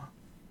great.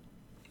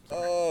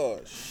 Oh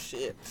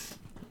shit.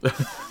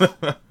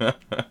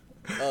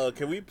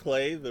 Can we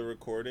play the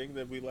recording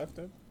that we left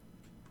him?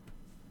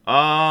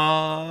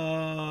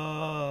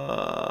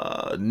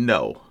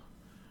 No.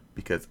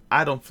 Because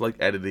I don't feel like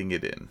editing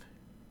it in.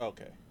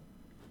 Okay.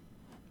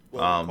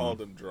 Well, we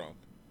called him drunk.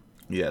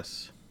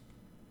 Yes.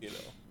 You know.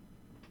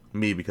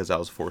 Me, because I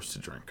was forced to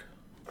drink.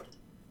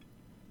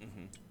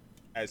 Mm-hmm.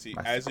 As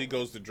he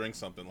goes to drink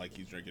something like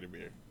he's drinking a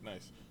beer.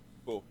 Nice.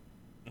 Cool.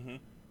 Mm-hmm.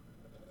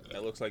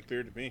 That looks like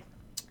beer to me.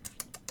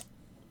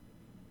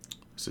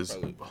 This is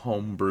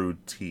homebrewed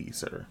tea,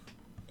 sir.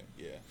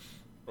 Yeah.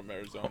 From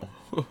Arizona.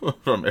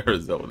 From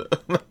Arizona.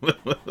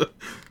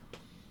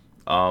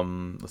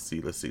 Let's see.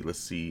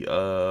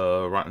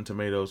 Rotten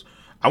Tomatoes.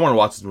 I want to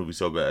watch this movie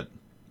so bad.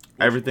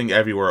 Everything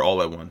Everywhere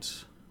All at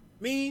Once.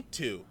 Me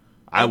too.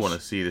 I want to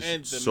see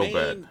this so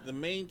bad. The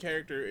main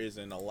character is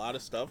in a lot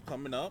of stuff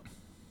coming up.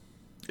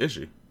 Is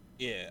she?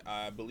 Yeah,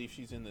 I believe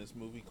she's in this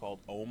movie called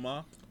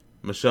Oma.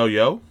 Michelle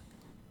Yeoh?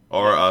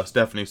 Or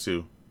Stephanie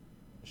Sue?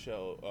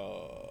 Michelle,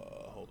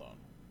 hold on.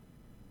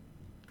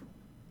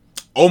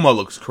 Oma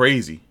looks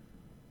crazy.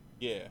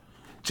 Yeah.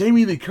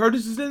 Jamie Lee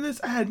Curtis is in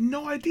this? I had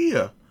no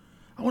idea.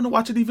 I want to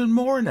watch it even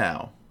more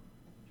now.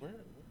 Where?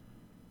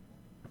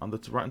 On the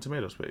Rotten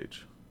Tomatoes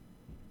page.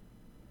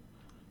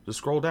 Just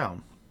scroll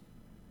down.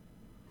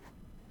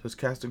 It says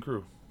cast and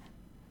crew.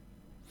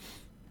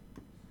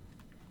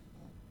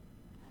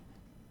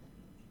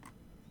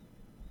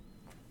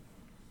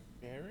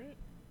 Barrett?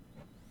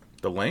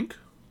 The link?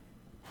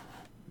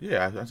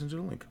 Yeah, I sent you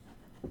the link.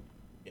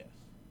 Yes.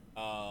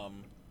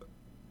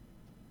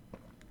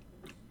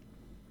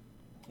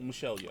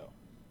 Michelle Yeoh.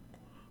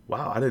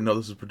 Wow, I didn't know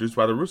this was produced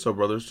by the Russo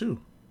brothers too.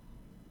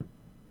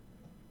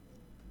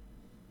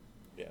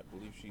 Yeah, I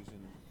believe she's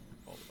in.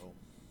 Oh.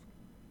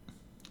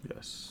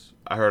 Yes,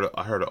 I heard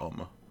of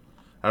Oma.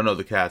 I don't know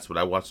the cast, but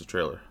I watched the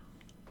trailer.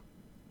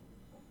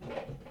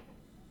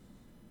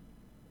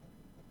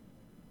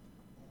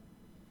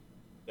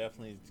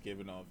 Definitely, it's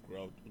giving off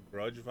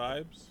Grudge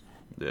vibes.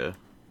 Yeah,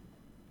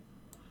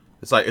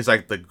 it's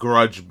like the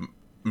Grudge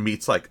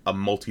meets like a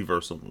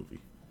multiversal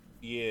movie.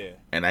 Yeah,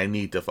 and I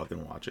need to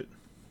fucking watch it.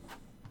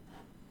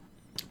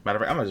 Matter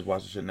of fact, I might just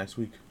watch this shit next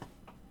week.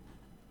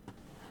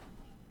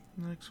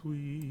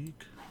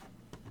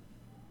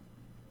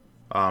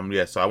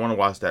 Yeah, so I want to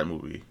watch that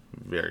movie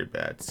very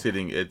bad.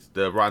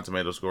 The Rotten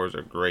Tomato scores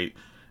are great,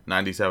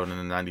 97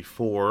 and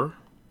 94.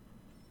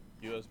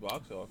 U.S.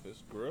 box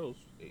office gross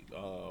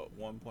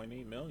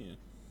 1.8 million.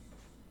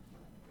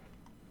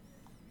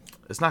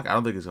 It's not. I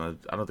don't think it's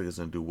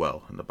gonna do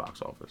well in the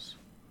box office.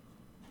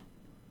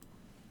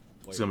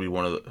 It's gonna be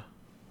one of the.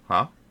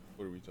 Huh?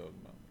 What are we talking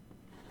about?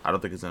 I don't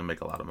think it's gonna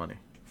make a lot of money.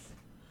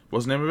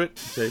 What's the name of it?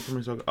 Say it for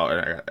me. Oh, and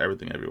I got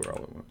Everything Everywhere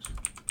All at Once.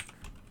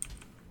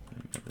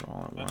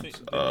 All at once. Did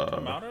it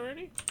come out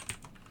already?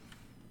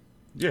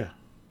 Yeah.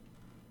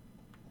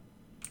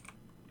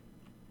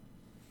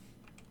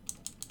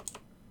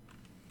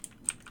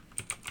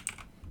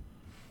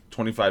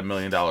 $25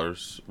 million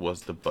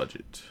was the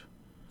budget.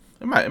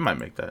 It might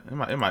make that.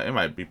 It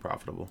might be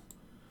profitable.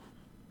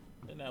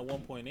 And that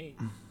 1.8.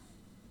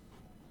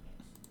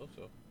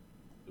 Also,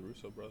 the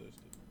Russo brothers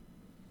did.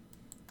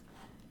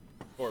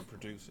 Or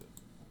produce it.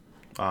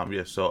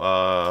 Yeah. So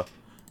I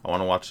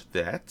want to watch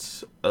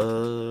that. I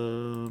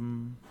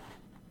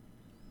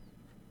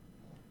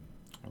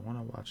want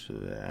to watch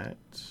that.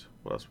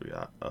 What else we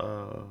got?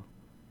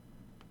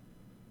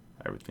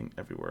 Everything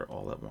Everywhere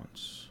All at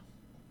Once.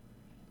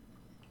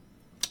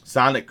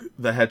 Sonic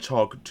the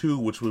Hedgehog 2,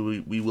 which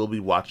we will be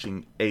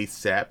watching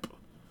ASAP.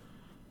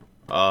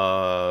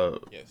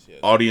 Yes.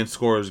 Audience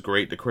score is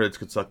great. The critics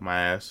could suck my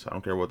ass. I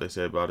don't care what they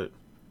say about it.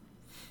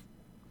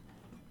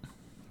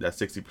 That's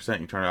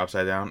 60%. You turn it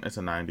upside down, it's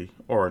a 90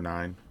 or a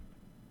 9.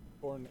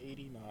 Or an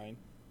 89.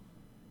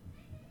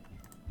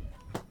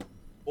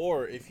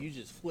 Or if you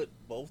just flip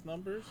both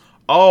numbers.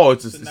 Oh,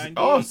 it's a 98.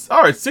 Oh,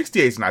 all right.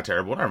 68 is not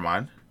terrible. Never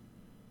mind.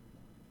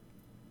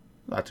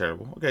 Not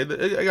terrible. Okay,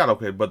 I got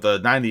okay, but the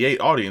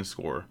 98 audience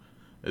score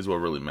is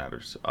what really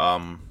matters.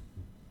 I'm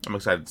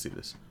excited to see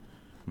this.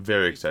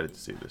 Very excited to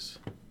see this.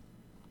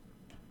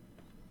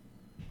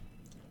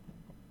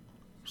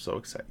 So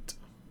excited.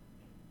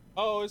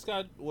 Oh, it's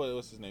got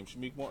what's his name?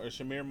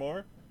 Shamir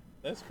Moore?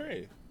 That's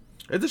great.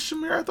 Is it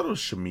Shamir? I thought it was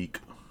Shamik.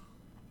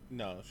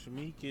 No,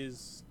 Shamik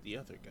is the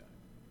other guy.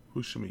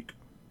 Who's Shamik?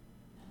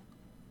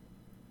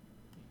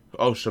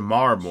 Oh,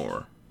 Shamar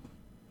Moore.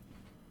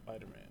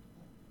 Spider-Man.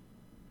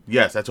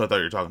 Yes, that's what I thought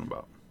you were talking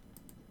about.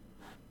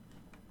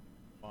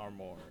 Shamar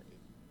Moore,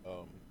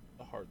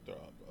 the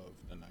heartthrob of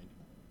the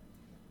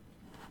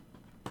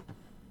 90s.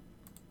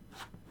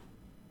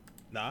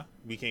 Nah,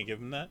 we can't give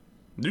him that.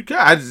 You can.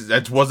 I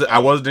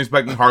wasn't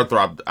expecting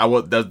heartthrob.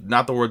 That's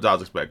not the words I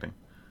was expecting.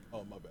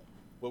 Oh, my bad.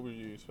 What were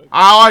you expecting?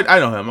 Oh, I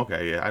know him.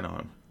 Okay, yeah, I know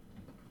him.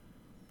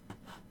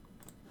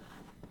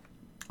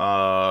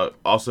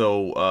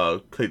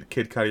 Also, Kid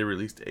Cudi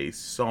released a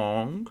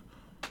song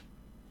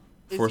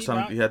for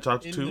Sonic the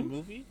Hedgehog 2. In the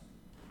movie?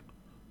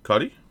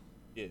 Cudi?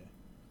 Yeah.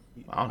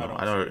 I don't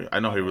know. I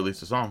know he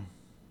released a song.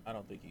 I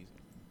don't think he's.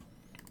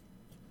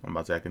 I'm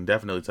about to say, I can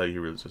definitely tell you he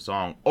released a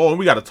song. Oh, and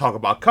we got to talk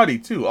about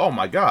Cudi too. Oh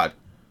my God.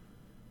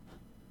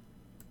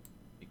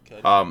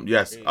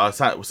 Yes.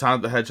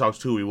 Sonic the Hedgehog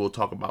 2. We will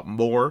talk about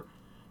more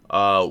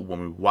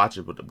when we watch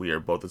it, but we are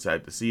both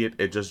excited to see it.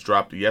 It just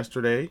dropped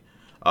yesterday.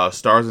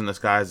 Stars in the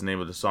Sky is the name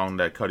of the song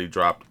that Cudi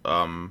dropped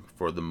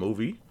for the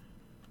movie.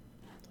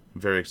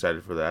 Very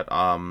excited for that.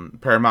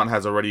 Paramount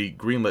has already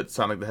greenlit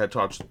Sonic the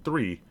Hedgehog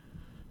 3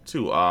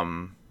 too.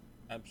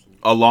 Absolutely.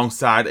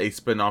 Alongside a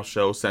spin-off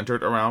show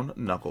centered around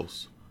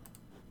Knuckles.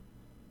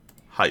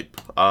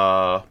 Hype.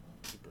 But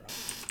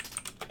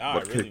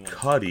Kid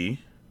Cudi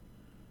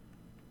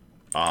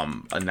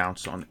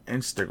announced on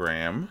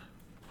Instagram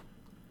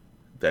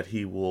that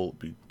he will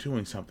be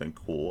doing something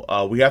cool.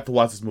 We have to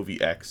watch this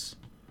movie X.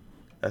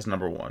 That's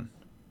number 1.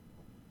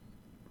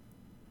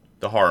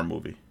 The horror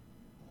movie.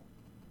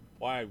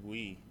 Why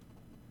we?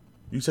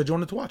 You said you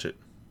wanted to watch it.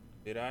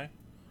 Did I?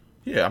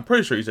 Yeah, I'm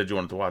pretty sure you said you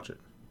wanted to watch it.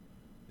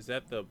 Is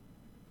that the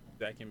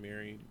Zack and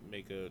Miri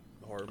make a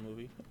horror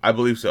movie? I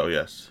believe so,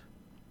 yes.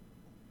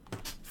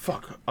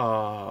 Fuck.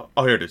 Oh,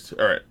 here it is.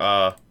 All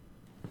right.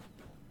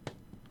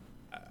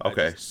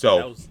 Okay,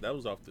 so that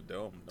was off the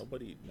dome.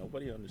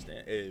 Nobody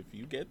understand. If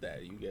you get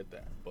that, you get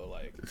that. But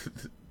like,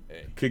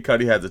 hey. Kid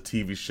Cudi has a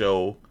TV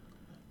show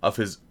of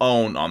his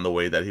own on the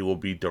way that he will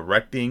be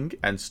directing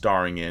and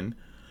starring in.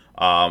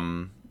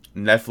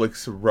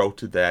 Netflix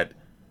wrote that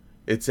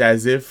it's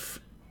as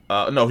if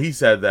he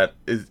said that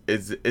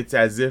it's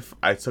as if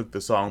I took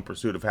the song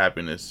Pursuit of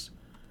Happiness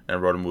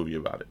and wrote a movie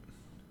about it.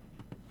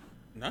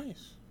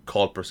 Nice.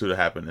 Called Pursuit of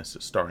Happiness,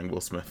 starring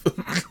Will Smith.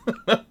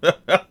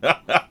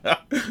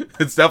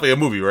 It's definitely a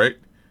movie, right?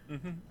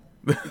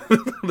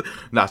 Mm-hmm.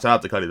 Nah, shout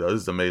out to Cudi though.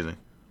 This is amazing.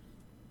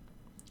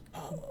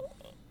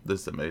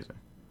 This is amazing.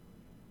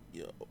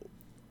 Yo,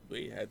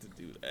 we had to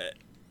do that.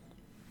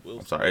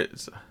 I'm sorry.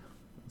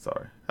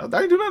 Sorry. I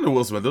didn't do nothing to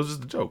Will Smith. It was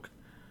just a joke.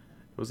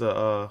 It was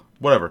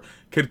whatever.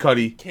 Kid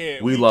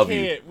Cudi, we love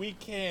you. We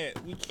can't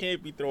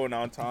be throwing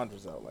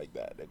entendres out like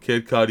that.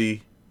 Kid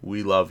Cudi,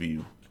 we love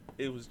you.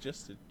 It was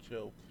just a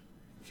joke.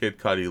 Kid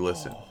Cudi,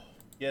 listen. Oh,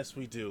 yes,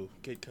 we do.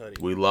 Kid Cudi.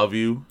 We love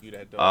you. You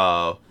that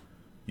dog.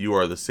 You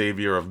are the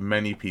savior of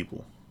many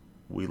people.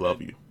 We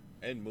love you.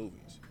 And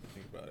movies.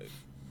 Think about it.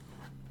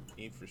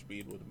 Need for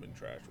Speed would have been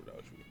trash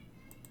without you.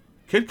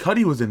 Kid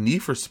Cudi was in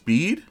Need for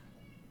Speed?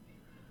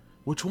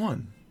 Which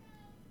one?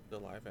 The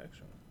live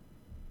action.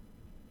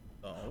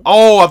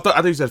 Oh, I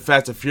thought you said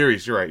Fast and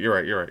Furious. You're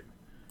right.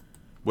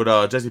 With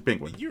Jesse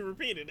Pinkman. You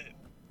repeated it.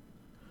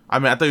 I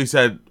mean, I thought you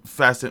said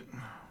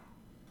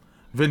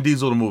Vin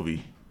Diesel the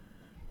movie.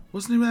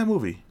 What's the name of that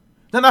movie?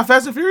 That not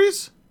Fast and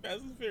Furious?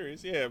 Fast and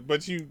Furious, yeah.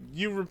 But you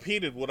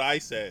repeated what I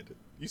said.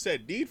 You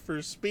said Need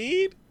for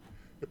Speed?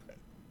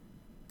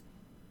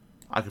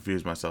 I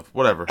confused myself.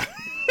 Whatever.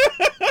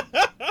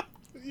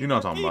 You know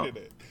what I'm talking about.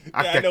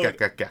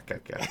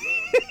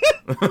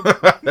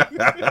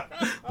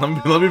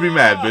 Let me be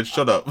mad, bitch.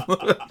 Shut up.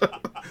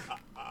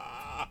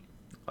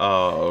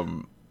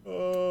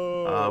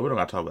 We don't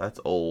gotta talk about that. That's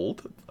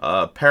old.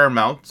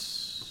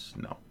 Paramount,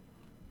 no.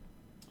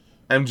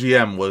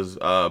 MGM was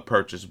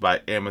purchased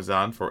by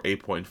Amazon for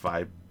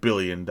 $8.5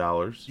 billion.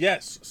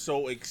 Yes,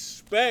 so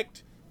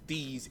expect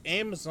these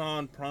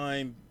Amazon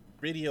Prime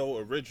Video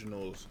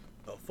originals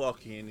to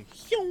fucking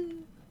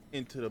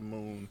into the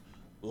moon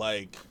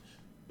like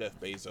Jeff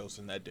Bezos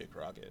and that dick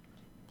rocket.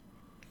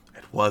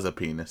 It was a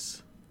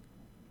penis.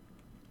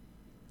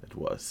 It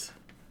was.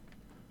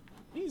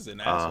 He's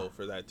an asshole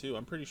for that too.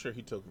 I'm pretty sure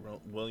he took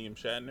William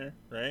Shatner,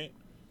 right?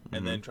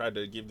 And then tried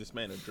to give this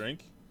man a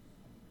drink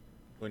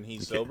when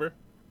he's sober.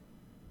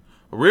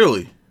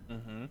 Really?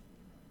 Mm-hmm.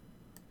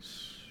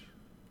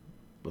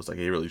 Looks like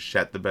he really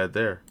shat the bed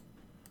there.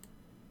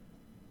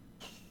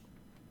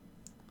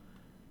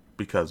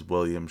 Because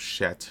William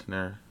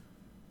Shatner.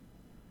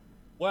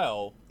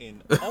 Well,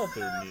 in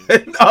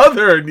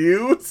other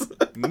news,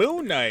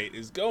 Moon Knight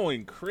is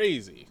going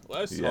crazy.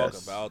 Let's talk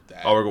about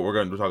that. Oh, we're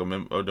going to talk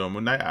about doing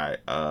Moon Knight.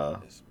 All right.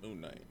 It's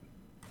Moon Knight.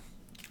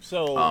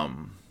 So,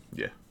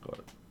 yeah, go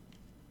ahead.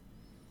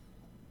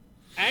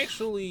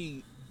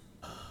 Actually,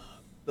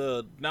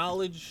 the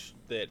knowledge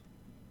that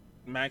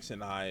Max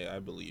and I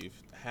believe,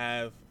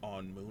 have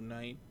on Moon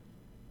Knight,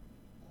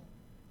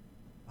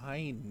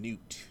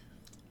 minute.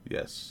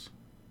 Yes.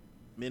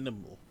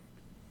 Minimal.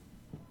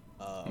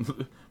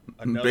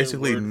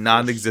 Basically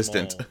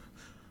non-existent.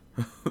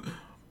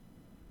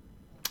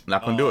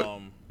 Not gonna do it.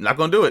 Not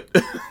gonna do it.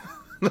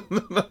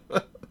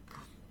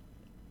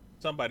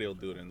 Somebody will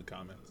do it in the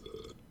comments,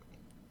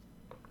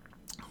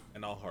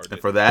 and I'll heart it.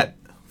 And for that,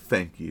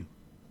 thank you.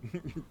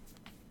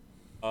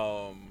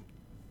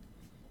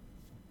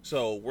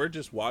 So we're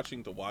just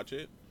watching to watch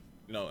it,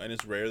 and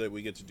it's rare that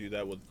we get to do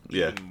that with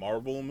even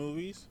Marvel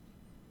movies,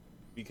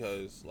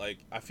 because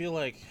I feel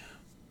like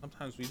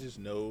sometimes we just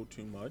know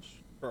too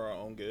much for our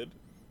own good.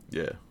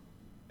 Yeah.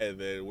 And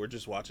then we're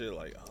just watching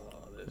it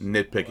this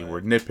nitpicking.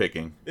 We're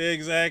nitpicking.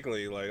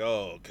 Exactly.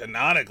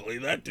 Canonically,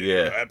 that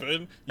didn't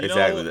happen.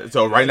 Exactly.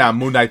 So right now,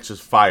 Moon Knight's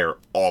just fire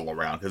all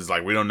around because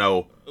we don't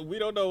know. We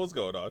don't know what's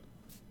going on.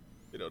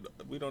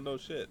 We don't know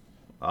shit.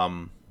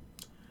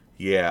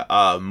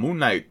 Yeah. Moon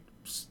Knight,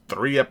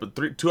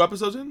 2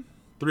 episodes in?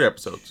 3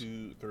 episodes.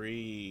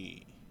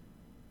 3.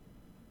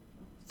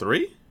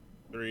 3?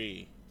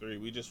 3.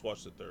 We just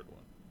watched the third one.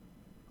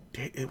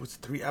 It was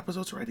 3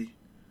 episodes already?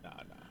 Nah.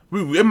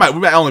 We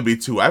might only be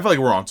 2. I feel like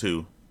we're on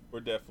 2.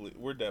 We're definitely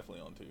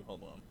on 2.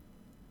 Hold on.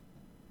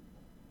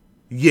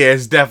 Yeah,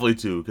 it's definitely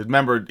 2. Because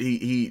remember,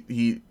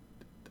 he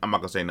I'm not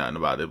gonna say nothing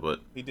about it,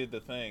 but he did the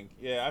thing.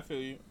 Yeah, I feel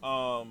you.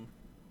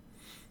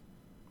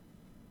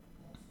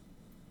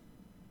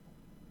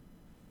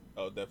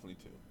 Definitely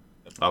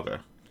 2. Okay.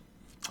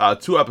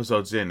 2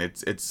 episodes in,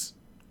 it's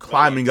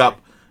climbing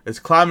up. It's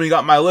climbing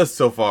up my list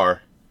so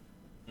far.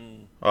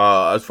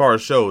 As far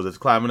as shows, it's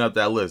climbing up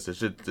that list.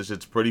 This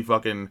shit's pretty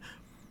fucking.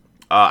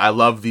 I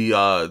love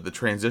the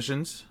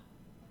transitions.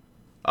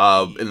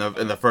 In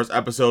the first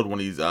episode when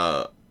he's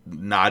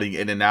nodding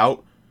in and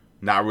out,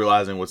 not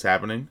realizing what's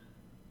happening.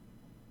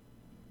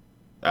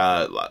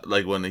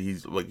 Like when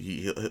he's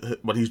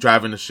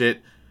driving the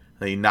shit,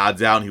 and he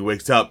nods out and he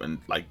wakes up and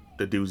like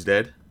the dude's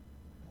dead.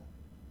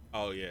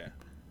 Oh yeah.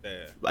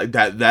 Like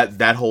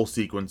that whole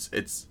sequence,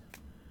 it's,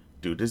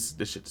 dude, this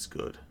shit is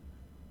good.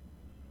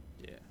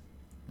 Yeah.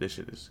 This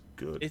shit is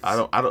good. I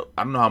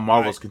don't know how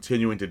Marvel's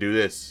continuing to do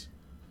this.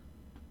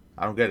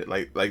 I don't get it.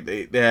 Like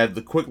they have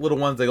the quick little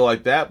ones that go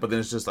like that, but then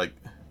it's just like,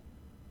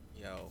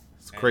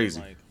 it's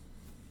crazy. Like,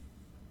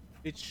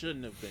 it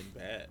shouldn't have been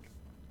bad.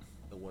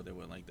 The one that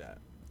went like that.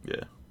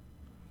 Yeah.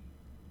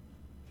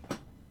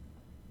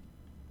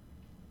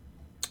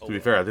 To be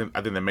fair, I think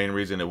the main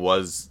reason it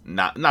was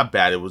not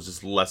bad, it was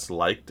just less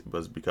liked,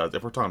 was because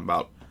if we're talking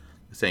about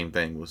the same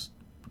thing, was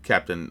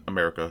Captain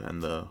America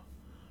and the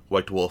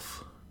White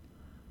Wolf.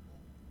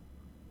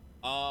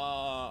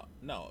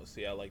 No.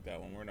 See, I like that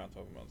one. We're not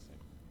talking about the same.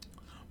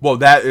 Well,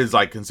 that is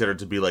like considered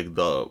to be like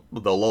the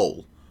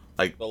lull,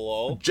 like the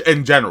lull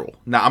in general.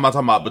 Now, I'm not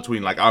talking about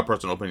between like our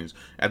personal opinions.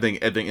 I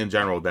think in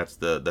general that's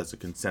the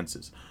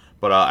consensus.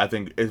 But I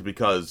think it's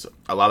because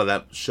a lot of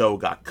that show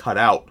got cut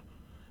out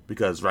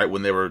because right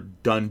when they were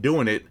done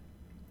doing it,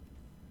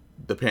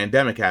 the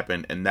pandemic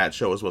happened, and that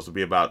show was supposed to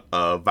be about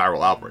a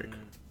viral outbreak.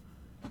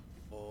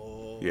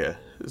 Oh. Yeah,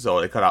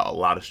 so they cut out a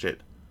lot of shit.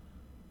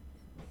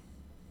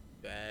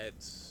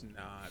 That's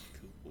not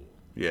cool.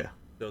 Yeah.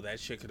 So that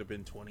shit could have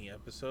been 20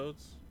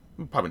 episodes.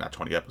 Probably not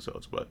 20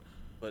 episodes, but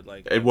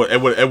like it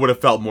would have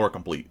felt more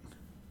complete.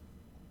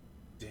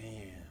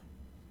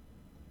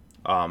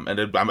 Damn. And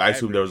then, I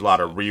assume there was a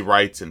lot of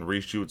rewrites and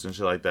reshoots and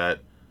shit like that.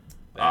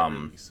 That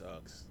really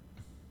sucks.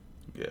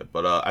 Yeah,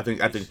 but I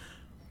think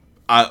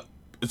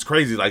it's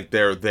crazy. Like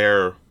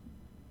their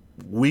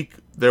weak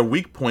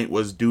point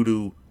was due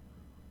to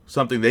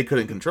something they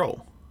couldn't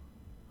control.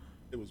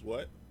 It was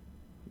what?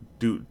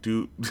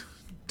 Doo-doo.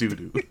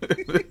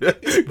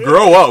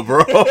 Grow up,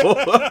 bro.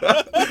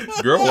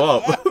 Grow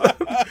up.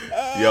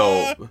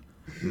 Yo,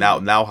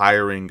 now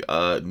hiring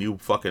a new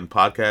fucking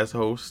podcast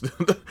host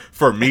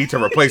for me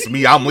to replace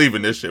me. I'm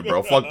leaving this shit,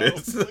 bro. Fuck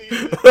this.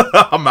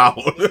 I'm out.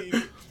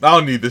 I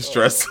don't need this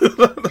stress.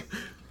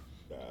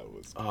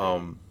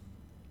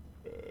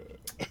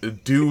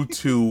 Due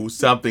to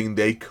something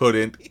they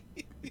couldn't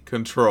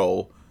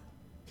control.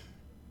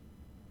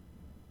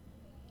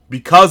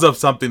 Because of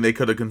something they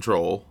couldn't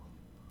control.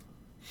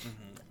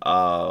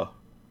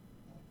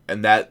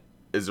 And that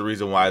is the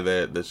reason why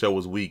the show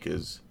was weak,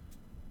 is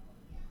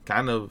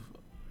kind of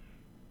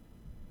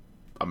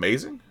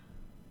amazing.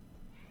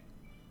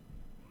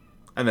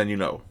 And then,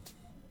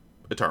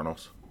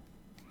 Eternals.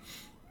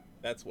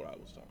 That's what I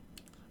was talking about.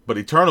 But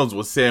Eternals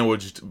was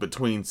sandwiched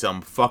between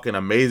some fucking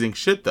amazing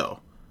shit, though.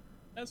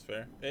 That's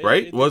fair.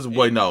 Right? It was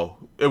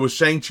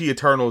Shang-Chi,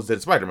 Eternals, then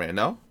Spider-Man,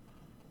 no?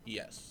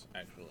 Yes,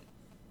 actually.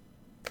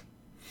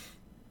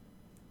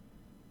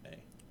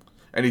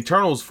 And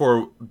Eternals,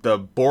 for the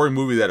boring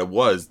movie that it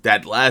was,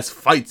 that last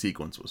fight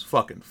sequence was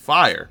fucking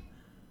fire.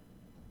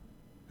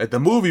 Like, the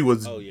movie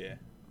was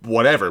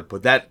whatever,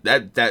 but that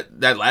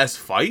last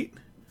fight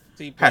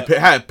had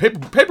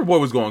Paperboy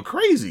was going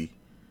crazy.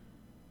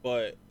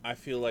 But I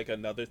feel like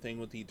another thing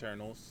with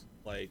Eternals,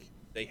 like,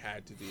 they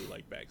had to do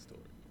like backstory.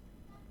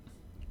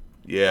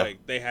 Yeah,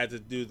 like they had to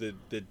do the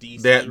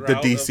DC route the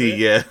DC,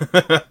 yeah.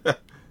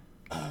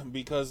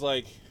 Because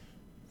like,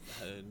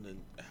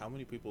 how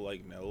many people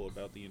like know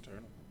about the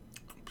Eternals?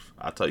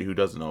 I'll tell you who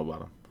doesn't know about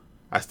them.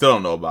 I still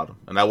don't know about them,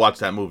 and I watched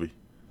that movie.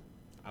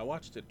 I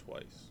watched it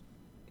twice.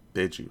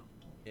 Did you?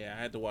 Yeah,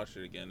 I had to watch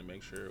it again to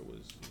make sure it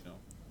was,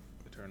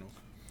 Eternals.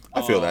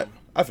 I feel that.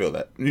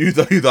 You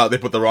thought they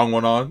put the wrong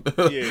one on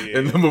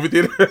in the movie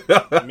theater?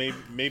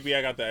 maybe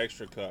I got the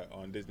extra cut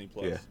on Disney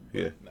Plus.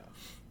 Yeah. No.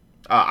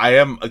 I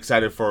am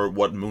excited for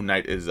what Moon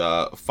Knight is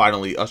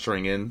finally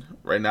ushering in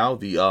right now.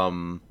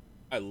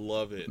 I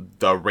love it.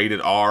 The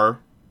rated R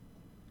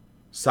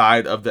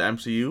side of the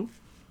MCU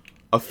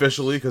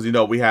officially, because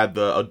we had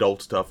the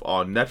adult stuff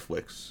on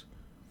Netflix,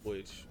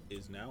 which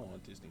is now on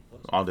Disney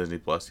Plus. On Disney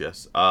Plus,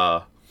 yes.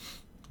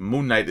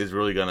 Moon Knight is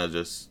really gonna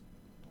just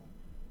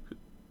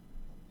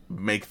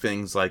make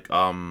things like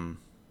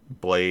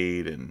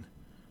Blade and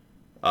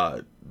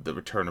the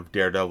Return of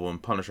Daredevil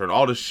and Punisher and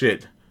all this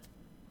shit.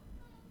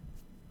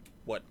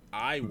 What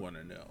I want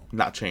to know,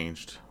 not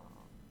changed,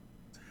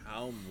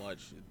 how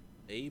much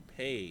they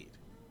paid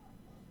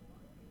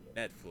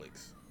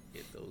Netflix to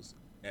get those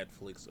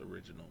Netflix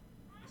originals.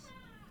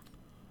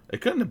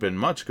 It couldn't have been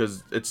much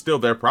because it's still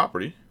their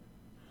property.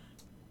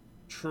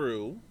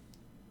 True.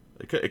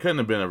 It couldn't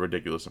have been a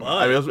ridiculous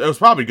amount. I mean, it was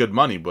probably good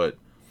money, but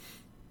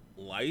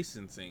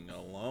licensing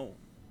alone,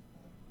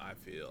 I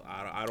feel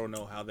I don't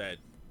know how that.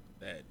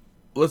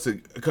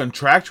 Listen,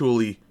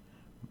 contractually,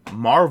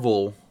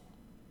 Marvel.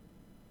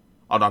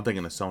 Oh, no, I'm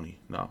thinking of Sony.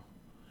 No,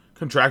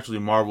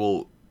 contractually,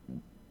 Marvel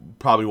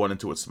probably went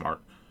into it smart,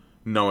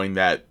 knowing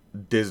that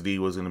Disney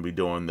was going to be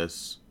doing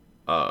this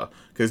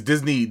because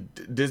Disney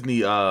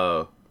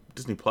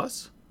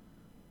Plus.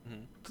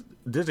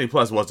 Disney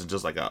Plus wasn't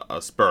just like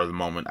a spur of the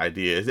moment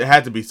idea. It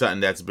had to be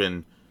something that's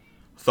been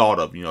thought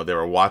of. You know, they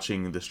were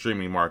watching the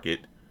streaming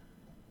market,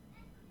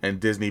 and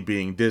Disney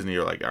being Disney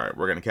are like, all right,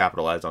 we're going to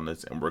capitalize on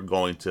this, and we're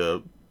going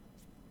to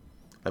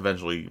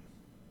eventually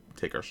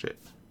take our shit.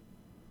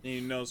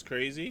 You know, it's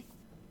crazy.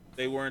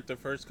 They weren't the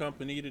first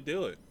company to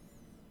do it.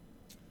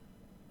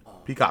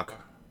 Peacock.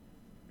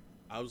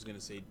 I was going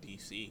to say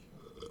DC.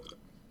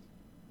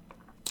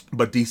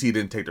 But DC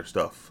didn't take their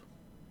stuff.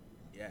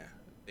 Yeah,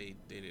 they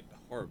did it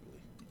horribly.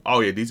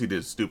 Oh yeah, DC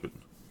did stupid.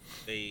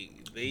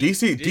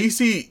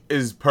 DC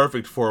is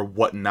perfect for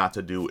what not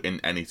to do in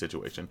any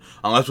situation,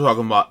 unless we're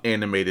talking about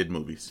animated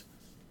movies.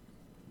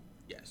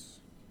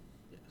 Yes.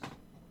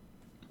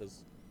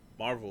 Because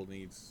Marvel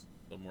needs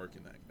some work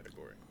in that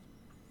category.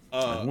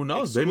 Who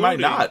knows? They might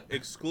not.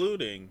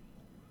 Excluding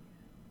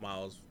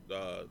Miles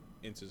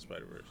into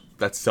Spider-Verse.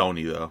 That's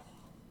Sony though.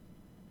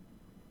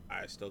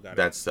 I still got.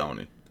 That's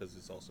Sony. Because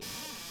it's also.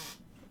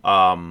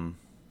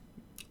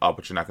 Oh,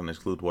 but you're not going to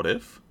exclude What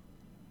If?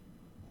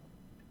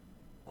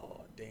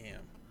 Oh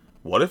damn!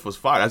 What If was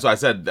fire. That's why I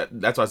said.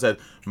 That's why I said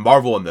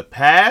Marvel in the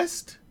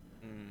past,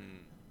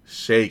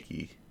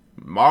 shaky.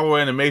 Marvel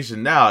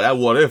animation now. That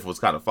What If was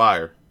kind of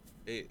fire.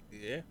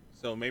 Yeah.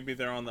 So maybe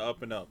they're on the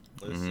up and up.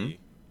 Let's see.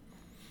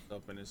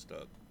 Up and it's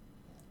stuck.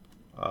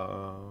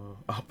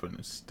 Up and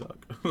it's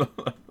stuck.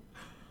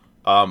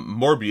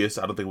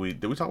 Morbius. I don't think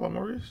did we talk about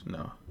Morbius?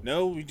 No.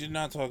 No, we did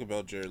not talk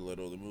about Jared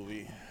Leto, the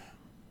movie.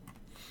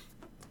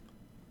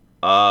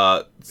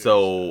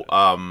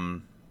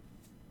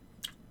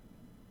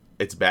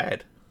 It's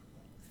bad.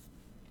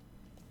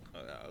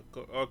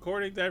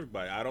 According to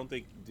everybody, I don't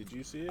think. Did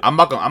you see it? I'm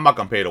not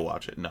gonna pay to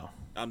watch it. No.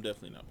 I'm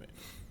definitely not paying.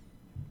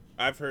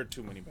 I've heard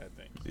too many bad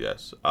things.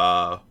 Yes.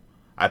 I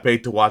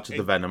paid to watch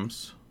the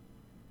Venoms.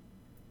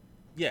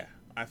 Yeah,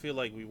 I feel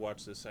like we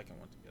watched the second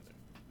one together.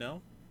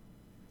 No.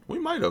 We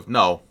might have.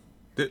 No.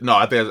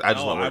 I think I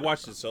just went. I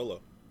watched it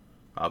solo.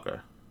 Okay.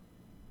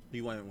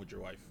 You went with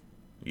your wife.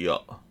 Yeah.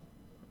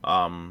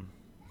 By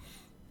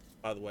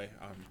the way,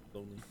 I'm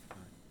lonely.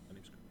 My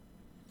name's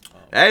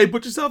hey,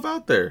 put yourself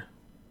out there.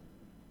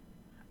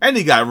 And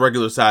he got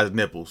regular sized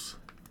nipples.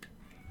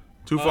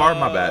 Too far?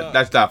 My bad.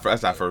 That's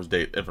not first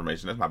date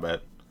information. That's my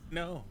bad.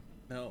 No.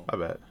 My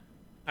bad.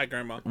 Hi,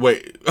 Grandma.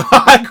 Wait.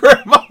 Hi,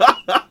 Grandma.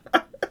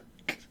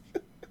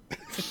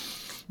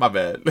 My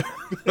bad.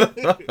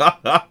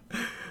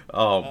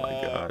 Oh my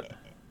god.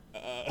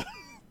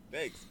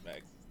 Thanks,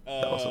 Max.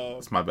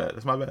 That's my bad.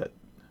 That's my bad.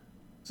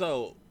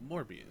 So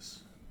Morbius,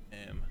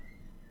 and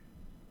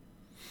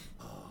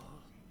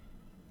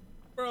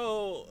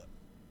bro,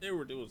 they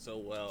were doing so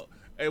well,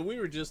 and we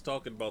were just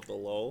talking about the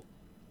lull.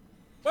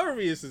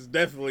 Morbius is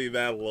definitely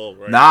that lull,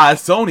 right? Nah,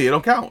 it's Sony. It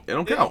don't count. It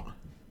don't count.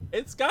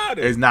 It's got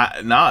it. It's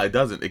not. Nah, it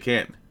doesn't. It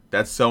can't.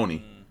 That's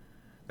Sony.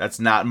 That's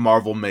not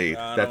Marvel made.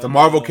 That's a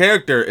Marvel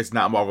character. It's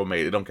not Marvel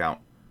made. It don't count.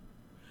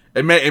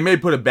 It may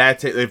put a bad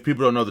taste if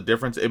people don't know the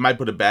difference. It might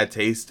put a bad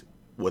taste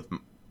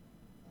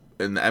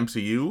in the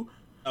MCU.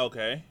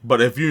 Okay. But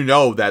if you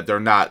know that they're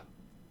not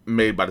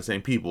made by the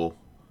same people,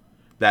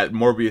 that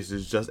Morbius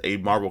is just a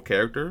Marvel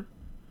character,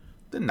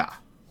 then nah,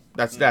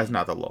 that's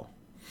not the low.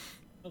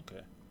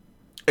 Okay.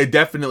 It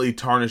definitely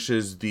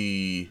tarnishes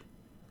the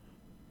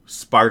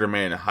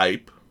Spider-Man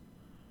hype.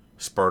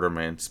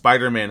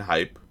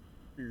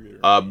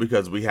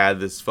 Because we had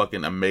this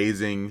fucking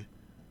amazing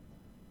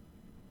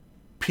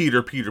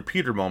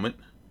Peter moment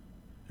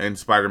in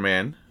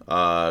Spider-Man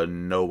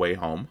No Way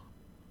Home.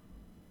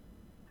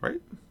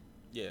 Right?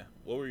 Yeah.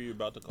 What were you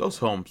about to call those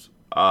homes?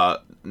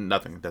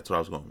 Nothing. That's what I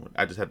was going with.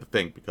 I just had to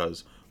think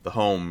because the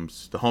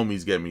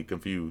homies get me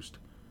confused.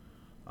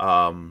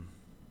 But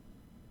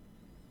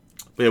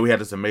yeah, we had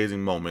this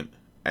amazing moment,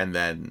 and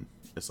then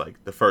it's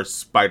like the first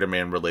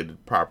Spider-Man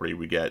related property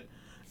we get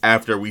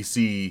after we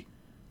see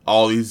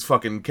all these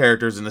fucking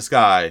characters in the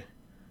sky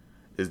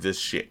is this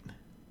shit.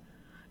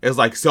 It's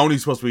like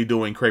Sony's supposed to be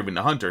doing Kraven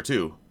the Hunter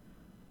too.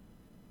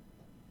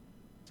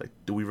 It's like,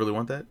 do we really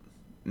want that?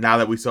 Now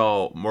that we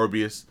saw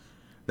Morbius,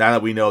 now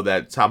that we know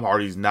that Tom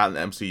Hardy's not in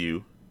the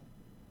MCU.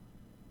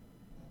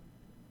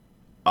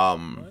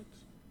 What?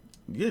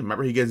 Yeah,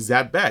 remember he gets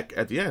zapped back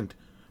at the end.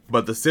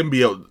 But the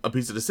symbiote, a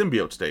piece of the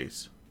symbiote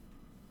stays.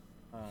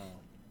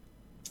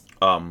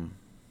 Well,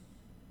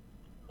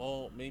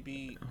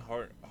 maybe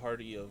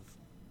Hardy of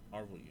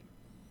Marvel Universe.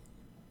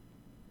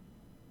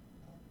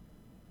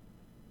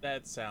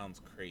 That sounds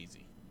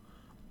crazy.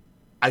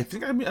 I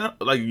think I mean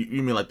like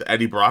you mean like the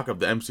Eddie Brock of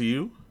the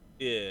MCU?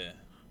 Yeah.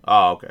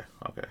 Oh, okay.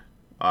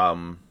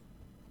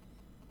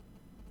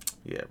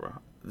 Yeah, bro.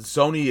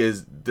 Sony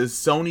is this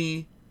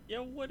Sony. Yeah.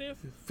 What if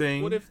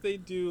thing? What if they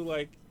do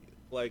like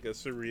a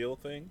surreal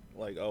thing?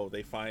 Like, oh,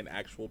 they find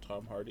actual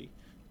Tom Hardy,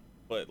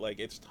 but like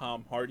it's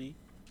Tom Hardy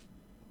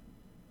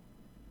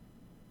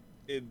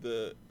in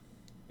the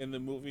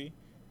movie.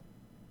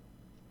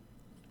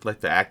 Like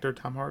the actor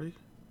Tom Hardy?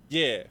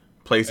 Yeah.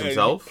 Plays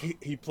himself?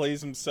 He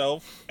plays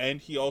himself, and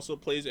he also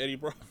plays Eddie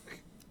Brock.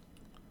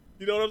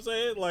 You know what I'm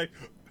saying? Like,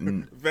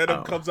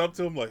 Venom comes up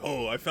to him like,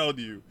 "Oh, I found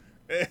you."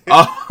 I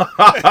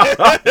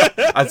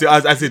see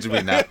what you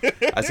mean now.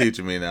 I see what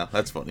you mean now.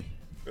 That's funny.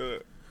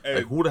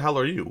 Like, who the hell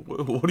are you?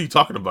 What are you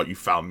talking about? You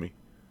found me.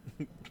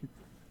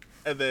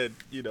 And then,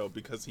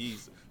 because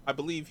I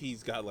believe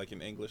he's got like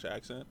an English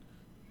accent.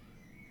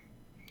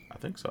 I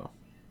think so.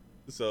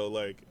 So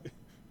like,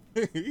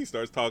 he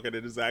starts talking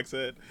in his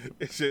accent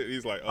and shit.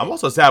 He's like, "Oh." I'm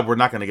also sad we're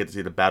not going to get to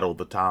see the battle of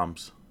the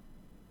Toms.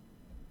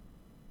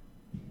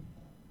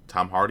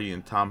 Tom Hardy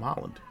and Tom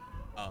Holland.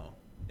 Oh,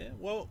 yeah.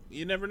 Well,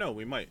 you never know.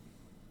 We might.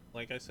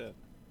 Like I said.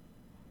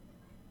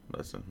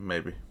 Listen,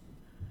 maybe.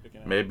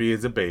 Maybe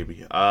it's a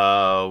baby.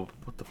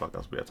 What the fuck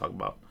else we gotta talk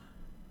about?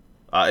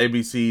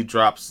 ABC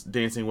drops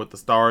Dancing with the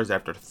Stars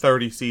after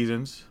 30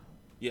 seasons.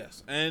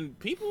 Yes, and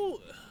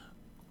people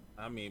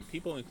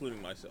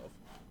including myself,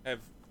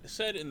 have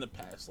said in the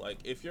past, like,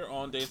 if you're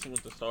on Dancing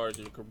with the Stars,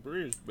 your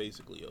career is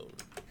basically over.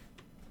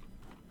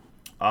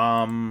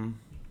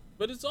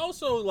 But it's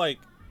also like,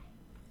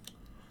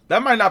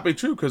 that might not be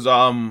true because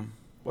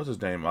what's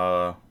his name?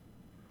 Oh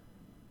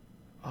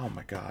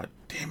my god,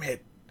 damn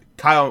it,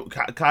 Kyle.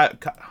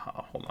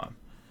 Oh, hold on,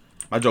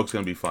 my joke's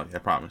gonna be funny. I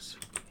promise.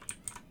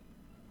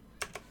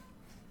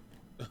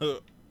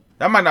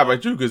 That might not be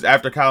true because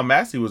after Kyle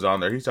Massey was on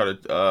there, he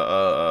started.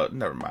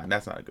 Never mind.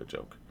 That's not a good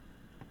joke.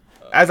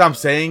 As I'm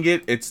saying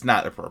it, it's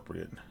not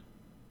appropriate.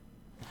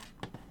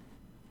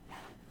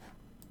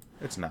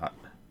 It's not.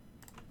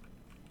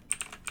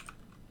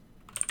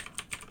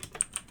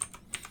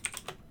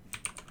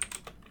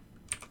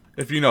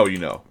 If you know, you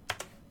know.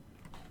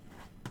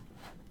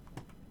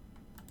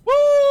 Woo!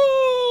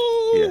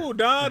 Yeah.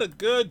 Not a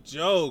good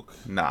joke.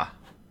 Nah.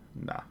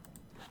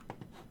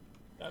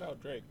 Shout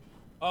out Drake.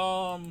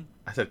 I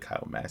said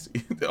Kyle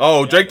Massey.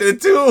 Oh, Drake did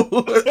it too.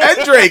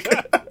 And Drake.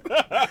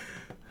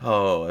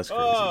 Oh, that's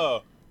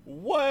crazy.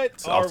 What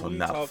it's also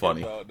not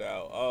funny about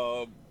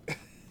now?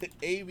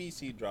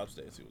 ABC drops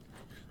Dancing.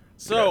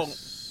 So,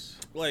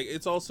 like,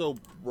 it's also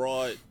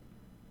brought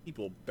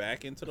people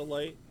back into the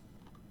light.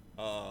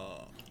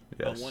 I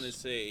want to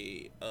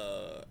say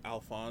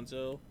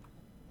Alfonso.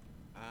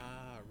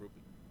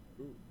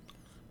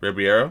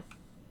 Ribeiro.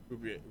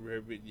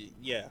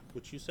 Yeah,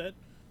 what you said.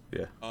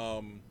 Yeah.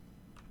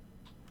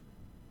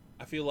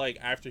 I feel like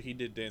after he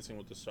did Dancing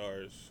with the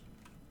Stars,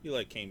 he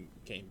like came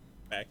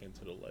back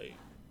into the light.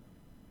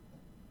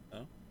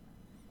 No,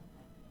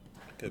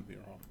 I could be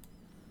wrong.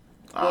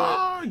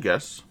 I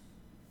guess.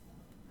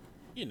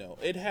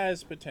 It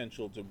has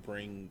potential to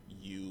bring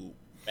you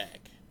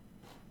back,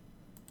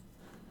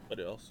 but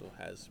it also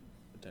has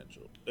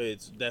potential.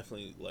 It's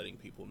definitely letting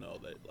people know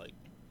that, like,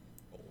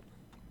 old.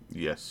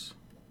 Yes.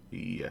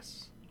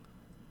 Let's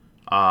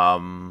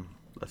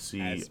see.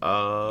 Has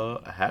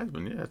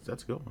been. Yeah,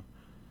 that's a good one.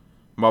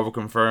 Marvel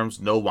confirms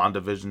no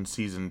WandaVision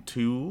season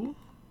 2,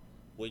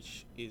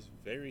 which is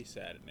very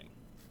saddening.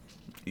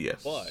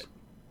 Yes, but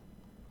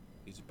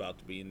he's about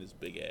to be in this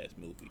big ass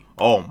movie.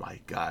 Oh my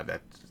god,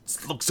 that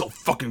looks so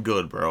fucking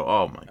good, bro.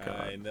 Oh my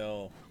god. I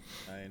know.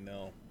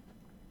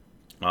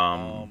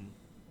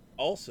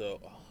 Also,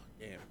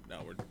 damn.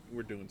 Now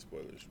we're doing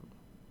spoilers.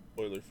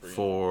 Spoiler free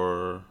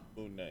for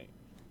Moon Knight.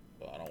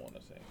 So I don't want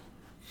to say.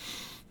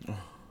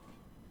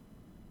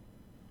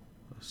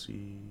 Let's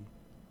see.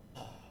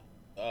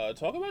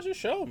 Talk about your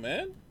show,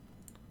 man.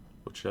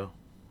 What show?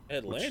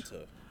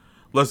 Atlanta.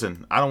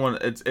 Listen, I don't want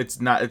to. It's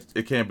not.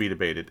 It can't be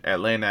debated.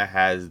 Atlanta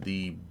has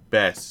the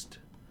best.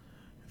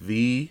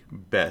 Peep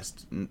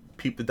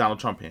the Donald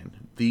Trump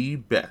hand. The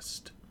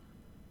best.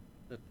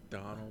 The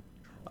Donald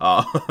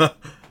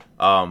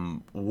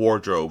Trump.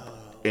 Wardrobe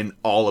in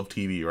all of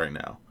TV right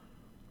now.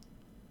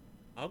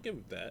 I'll give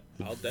it that.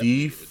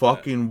 The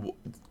fucking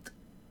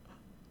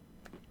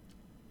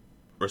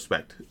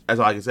respect. That's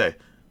all I can say.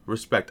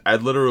 Respect. I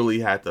literally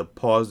had to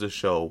pause the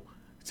show,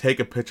 take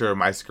a picture of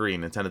my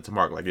screen, and send it to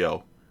Mark. Like,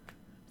 yo,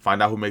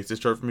 find out who makes this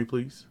shirt for me,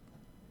 please.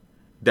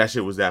 That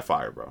shit was that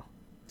fire, bro.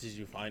 Did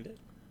you find it?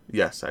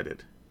 Yes, I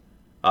did.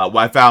 Well,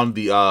 I found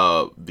the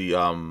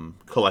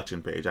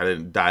collection page. I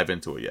didn't dive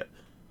into it yet.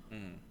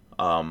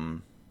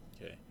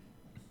 Okay.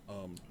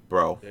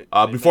 Bro.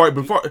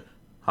 Before.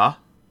 Huh?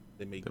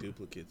 They make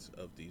duplicates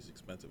of these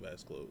expensive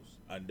ass clothes.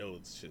 I know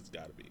this shit's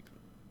gotta be.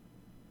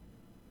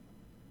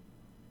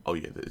 Oh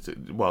yeah, it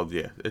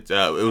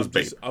was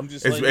Babe. I'm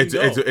just letting you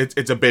know.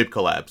 It's a Babe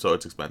collab, so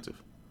it's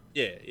expensive.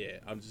 Yeah.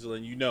 I'm just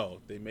letting you know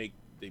they make.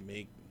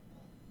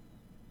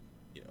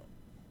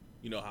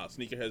 You know how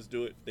sneakerheads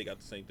do it. They got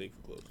the same thing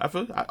for clothes.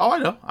 I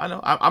know.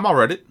 I'm on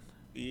Reddit.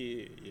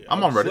 Yeah.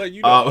 I'm on Reddit. Letting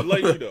you know. I'm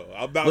letting you know.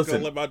 I'm not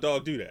gonna let my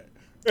dog do that.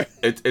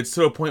 It's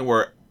to a point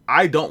where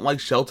I don't like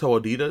shell toe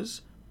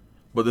Adidas,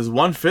 but there's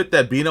one fit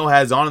that Bino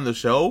has on in the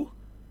show.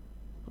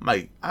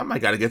 I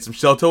might gotta get some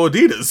shell toe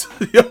Adidas.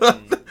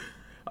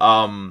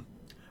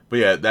 But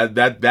yeah,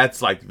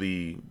 that's like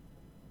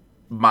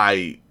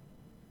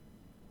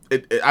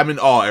I'm in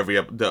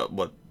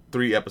awe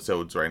 3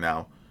 episodes right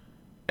now,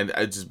 and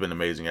it's just been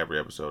amazing every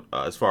episode.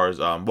 As far as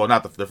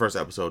not the first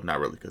episode, not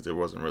really, because it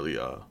wasn't really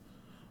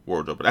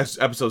wardrobe, but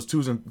episodes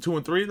 2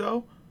 and 3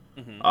 though.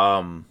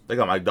 They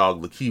got my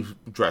dog Lakeith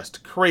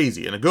dressed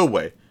crazy in a good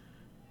way,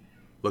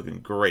 looking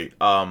great.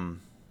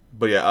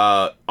 But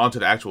yeah, onto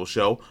the actual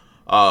show.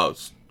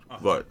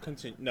 What?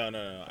 Continue.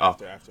 No.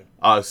 After.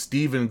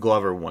 Stephen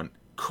Glover went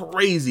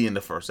crazy in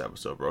the first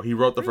episode, bro. He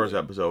wrote the first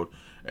episode,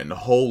 and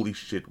holy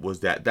shit, was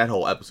that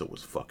whole episode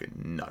was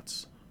fucking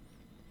nuts.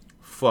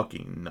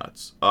 Fucking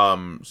nuts.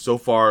 So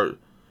far,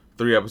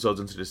 3 episodes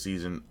into the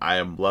season, I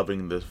am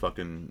loving this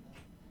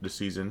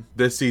season.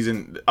 This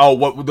season. Oh,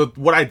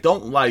 what I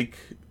don't like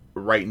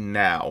right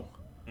now,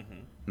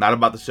 not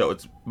about the show,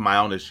 it's my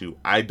own issue.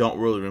 I don't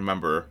really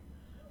remember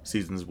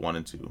seasons 1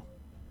 and 2.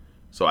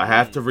 So I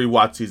have to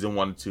rewatch season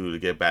 1 and 2 to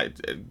get back,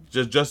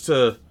 just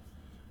to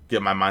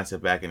get my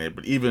mindset back in it.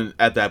 But even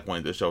at that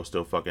point, the show's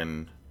still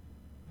fucking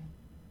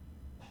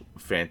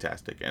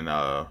fantastic, and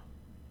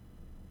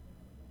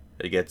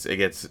it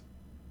gets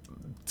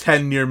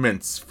 10 near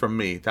mints from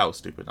me. That was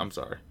stupid. I'm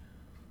sorry.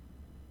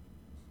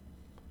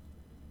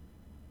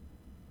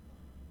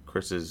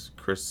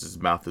 Chris's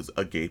mouth is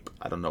agape.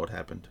 I don't know what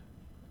happened.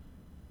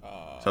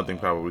 Something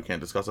probably we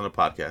can't discuss on the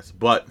podcast,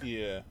 but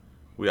yeah.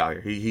 We out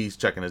here. He's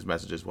checking his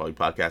messages while he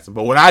podcasting.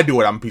 But when I do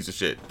it, I'm a piece of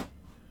shit.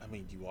 I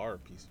mean, you are a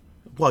piece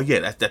of... Well,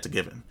 yeah, that's a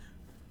given.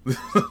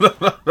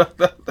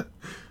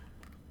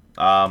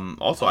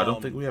 Also, I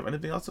don't think we have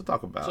anything else to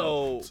talk about.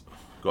 So,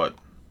 go ahead.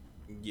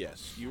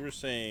 Yes, you were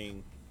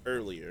saying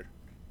earlier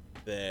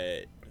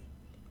that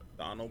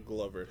Donald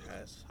Glover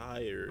has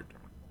hired...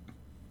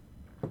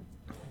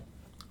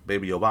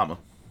 Baby Obama.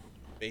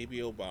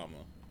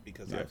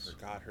 Because yes. I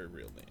forgot her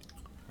real name.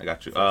 I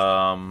got you.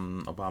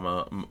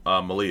 Obama,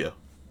 Malia.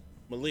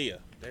 Malia,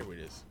 there it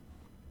is.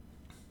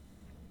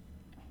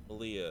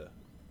 Malia,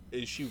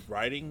 is she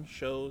writing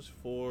shows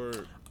for?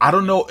 I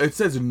don't know. It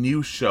says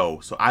new show,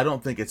 so I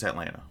don't think it's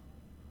Atlanta.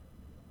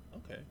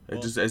 Okay.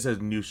 It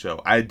says new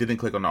show. I didn't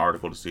click on the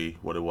article to see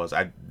what it was.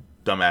 I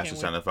dumbass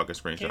just sent a fucking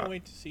screenshot. Can't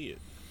wait to see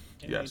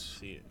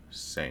it.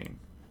 Same.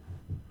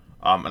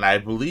 And I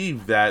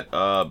believe that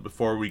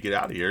before we get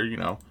out of here,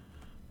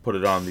 put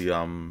it on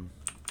the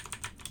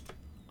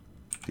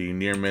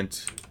near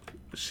mint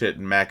shit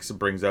Max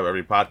brings up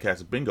every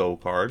podcast bingo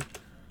card.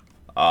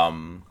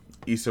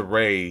 Issa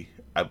Rae,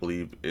 I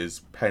believe, is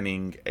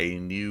penning a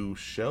new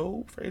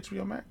show for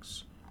HBO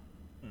Max.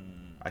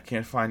 I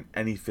can't find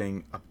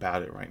anything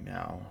about it right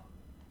now.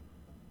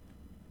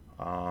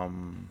 Let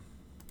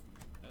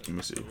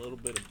me see. A little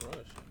bit of brush.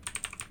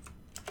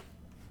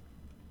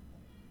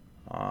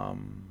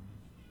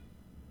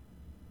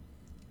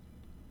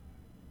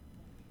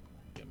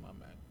 Get my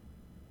Mac.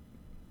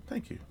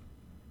 Thank you.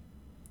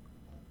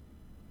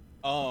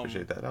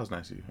 Appreciate that. That was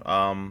nice of you.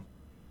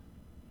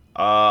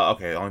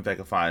 Okay, only thing I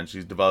can find,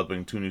 she's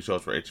developing 2 new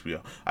shows for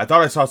HBO. I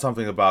thought I saw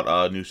something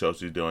about new shows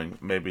she's doing.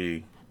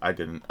 Maybe I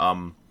didn't.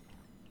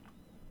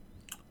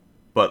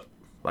 But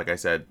like I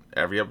said,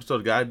 every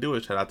episode gotta do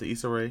it. Shout out to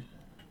Issa Rae.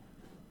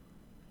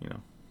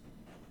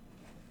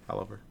 I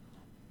love her.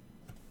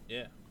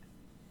 Yeah.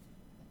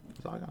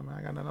 That's all I got, man.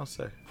 I got nothing else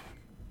to say.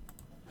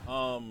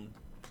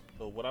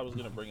 So what I was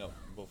gonna bring up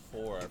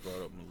before I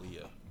brought up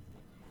Malia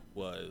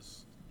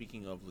was,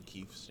 speaking of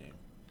Lakeith's name,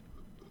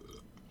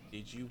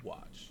 did you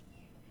watch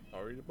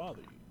Sorry to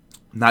Bother You?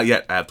 Not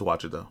yet. I have to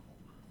watch it though.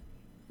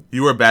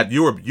 You were bad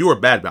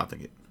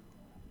mouthing it.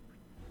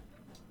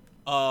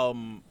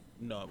 No,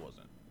 it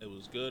wasn't. It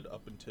was good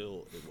up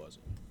until it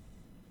wasn't.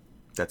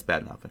 That's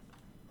bad mouthing.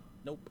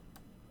 Nope.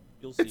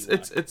 You'll see why.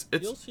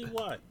 You'll see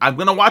why. I'm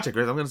gonna watch it,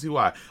 Chris. I'm gonna see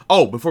why.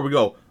 Oh, before we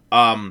go,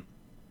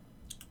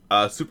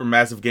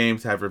 Supermassive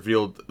Games have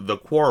revealed The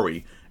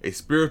Quarry, a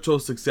spiritual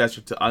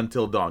successor to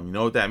Until Dawn. You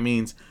know what that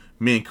means?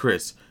 Me and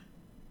Chris,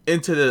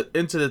 into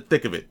the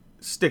thick of it,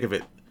 stick of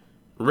it,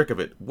 rick of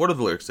it. What are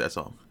the lyrics to that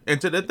song?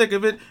 Into the thick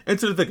of it,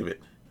 into the thick of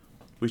it.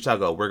 We shall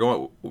go.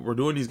 We're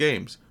doing these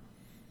games.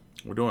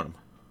 We're doing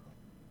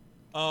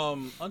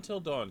them. Until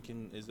Dawn.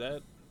 Is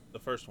that the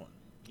first one?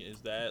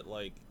 Is that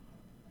like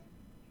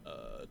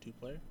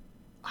 2-player?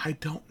 I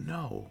don't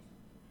know.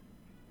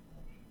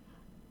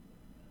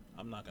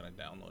 I'm not gonna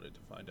download it to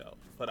find out.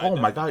 But oh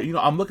my god!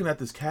 I'm looking at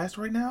this cast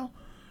right now.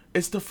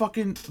 It's the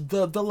fucking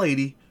the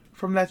lady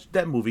from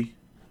that movie,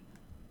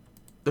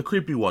 the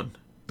creepy one,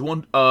 the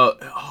one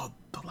the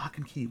Lock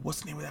and Key.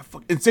 What's the name of that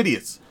fucking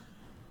Insidious?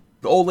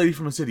 The old lady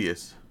from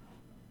Insidious.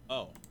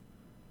 Oh,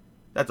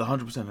 that's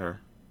 100%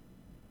 her.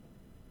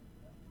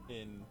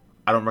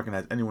 I don't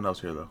recognize anyone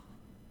else here though.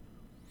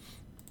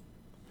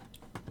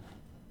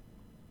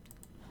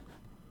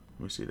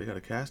 Let me see. They got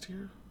a cast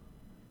here.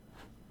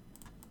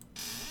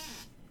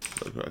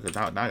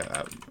 Now,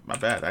 my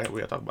bad. We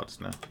gotta talk about this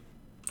now.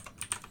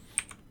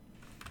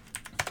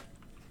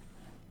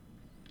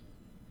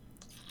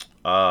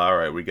 All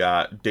right, we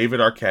got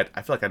David Arquette.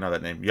 I feel like I know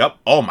that name. Yep.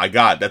 Oh my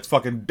god, that's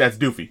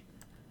Doofy.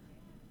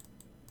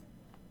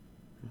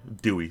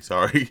 Dewey.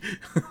 Sorry,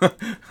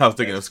 I was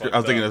thinking of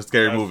a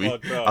scary movie. I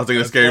was thinking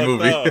of a scary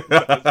movie.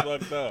 That's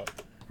fucked up.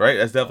 Right?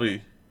 That's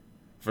definitely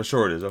for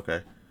sure. It is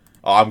okay.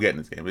 Oh, I'm getting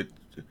this game.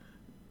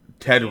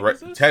 Ted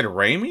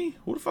Raimi?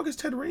 Who the fuck is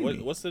Ted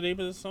Raimi? What's the name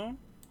of the song?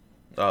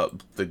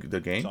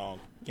 The game. Song.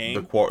 Game.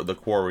 The quarry. The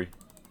quarry.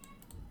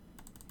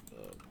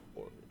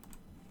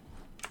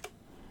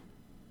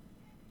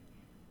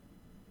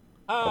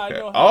 Ah, okay.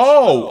 I know how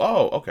to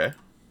spell. Okay.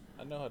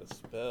 I know how to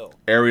spell.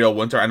 Ariel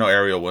Winter. I know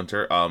Ariel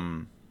Winter.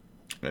 I'm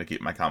gonna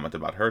keep my comment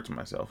about her to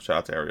myself. Shout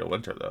out to Ariel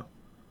Winter though.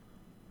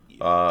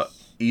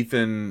 Yes.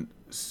 Ethan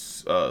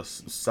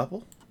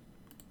Supple.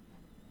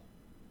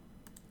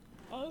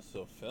 Oh, that's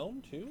a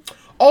film too.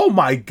 Oh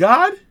my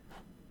god,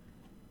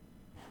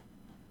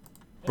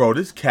 bro!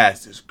 This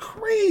cast is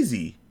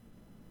crazy.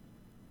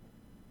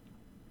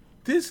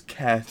 This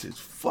cast is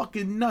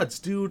fucking nuts,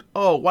 dude.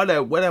 Oh, why did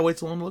I wait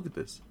so long to look at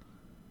this?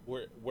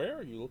 Where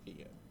are you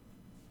looking at?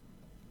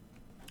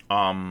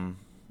 On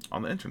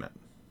the internet.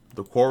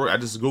 The Quarry. I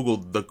just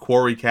googled the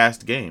Quarry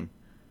cast game.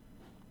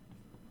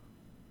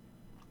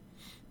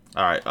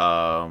 All right. You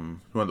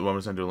want me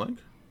to send you a link?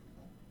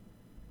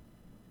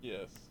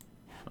 Yes.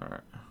 All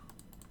right.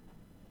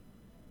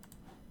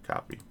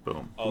 Copy.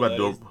 Boom. Oh, that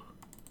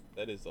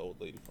is the old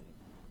lady from.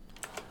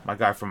 My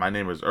guy from My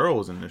Name Is Earl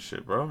was in this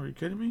shit, bro. Are you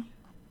kidding me?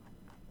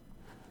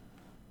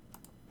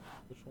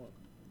 Which one?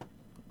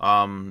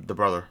 The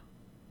brother.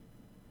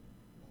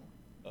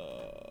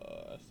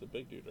 That's the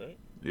big dude, right?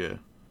 Yeah.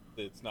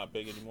 It's not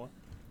big anymore.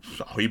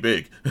 Oh, he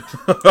big.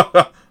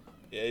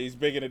 Yeah, he's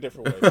big in a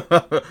different way.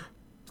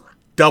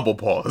 Double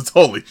pause.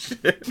 Holy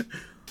shit.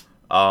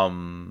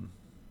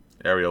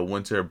 Ariel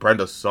Winter,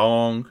 Brenda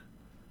Song.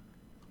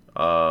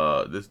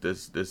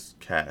 This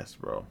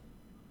cast, bro.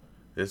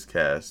 This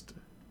cast.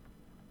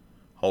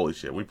 Holy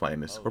shit, we playing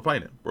this. We're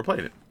playing it. We're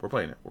playing it. We're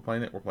playing it. We're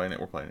playing it. We're playing it.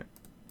 We're playing it.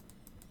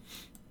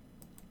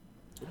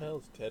 Who the hell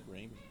is Ted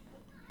Raimi?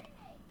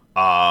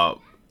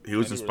 He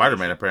was in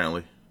Spider-Man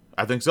apparently.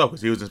 I think so,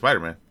 because he was in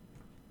Spider-Man.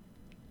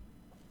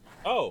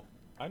 Oh,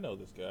 I know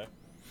this guy.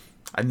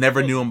 I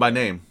never knew him by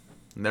name.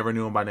 Never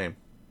knew him by name.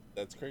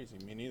 That's crazy.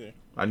 Me neither.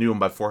 I knew him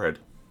by forehead.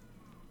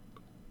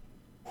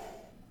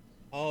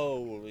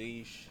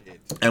 Holy shit.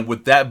 And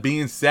with that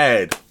being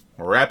said,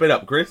 wrap it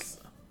up, Chris.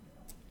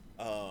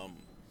 So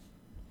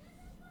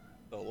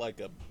like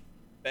a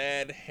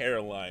bad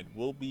hairline.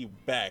 We'll be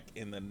back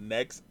in the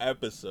next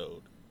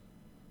episode.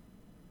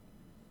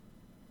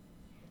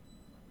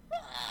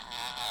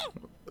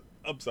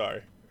 I'm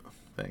sorry.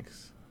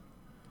 Thanks.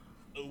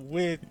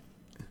 With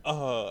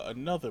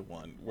another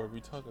one where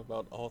we talk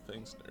about all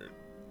things nerd.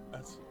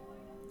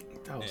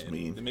 That was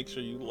mean. Make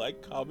sure you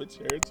like, comment,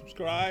 share, and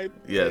subscribe.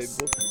 Yes.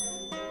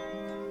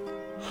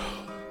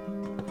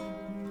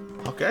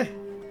 Okay. Okay.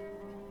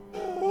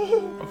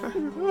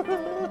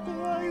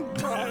 I'm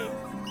crying.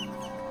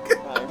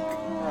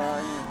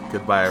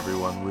 Goodbye,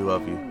 everyone. We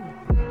love you.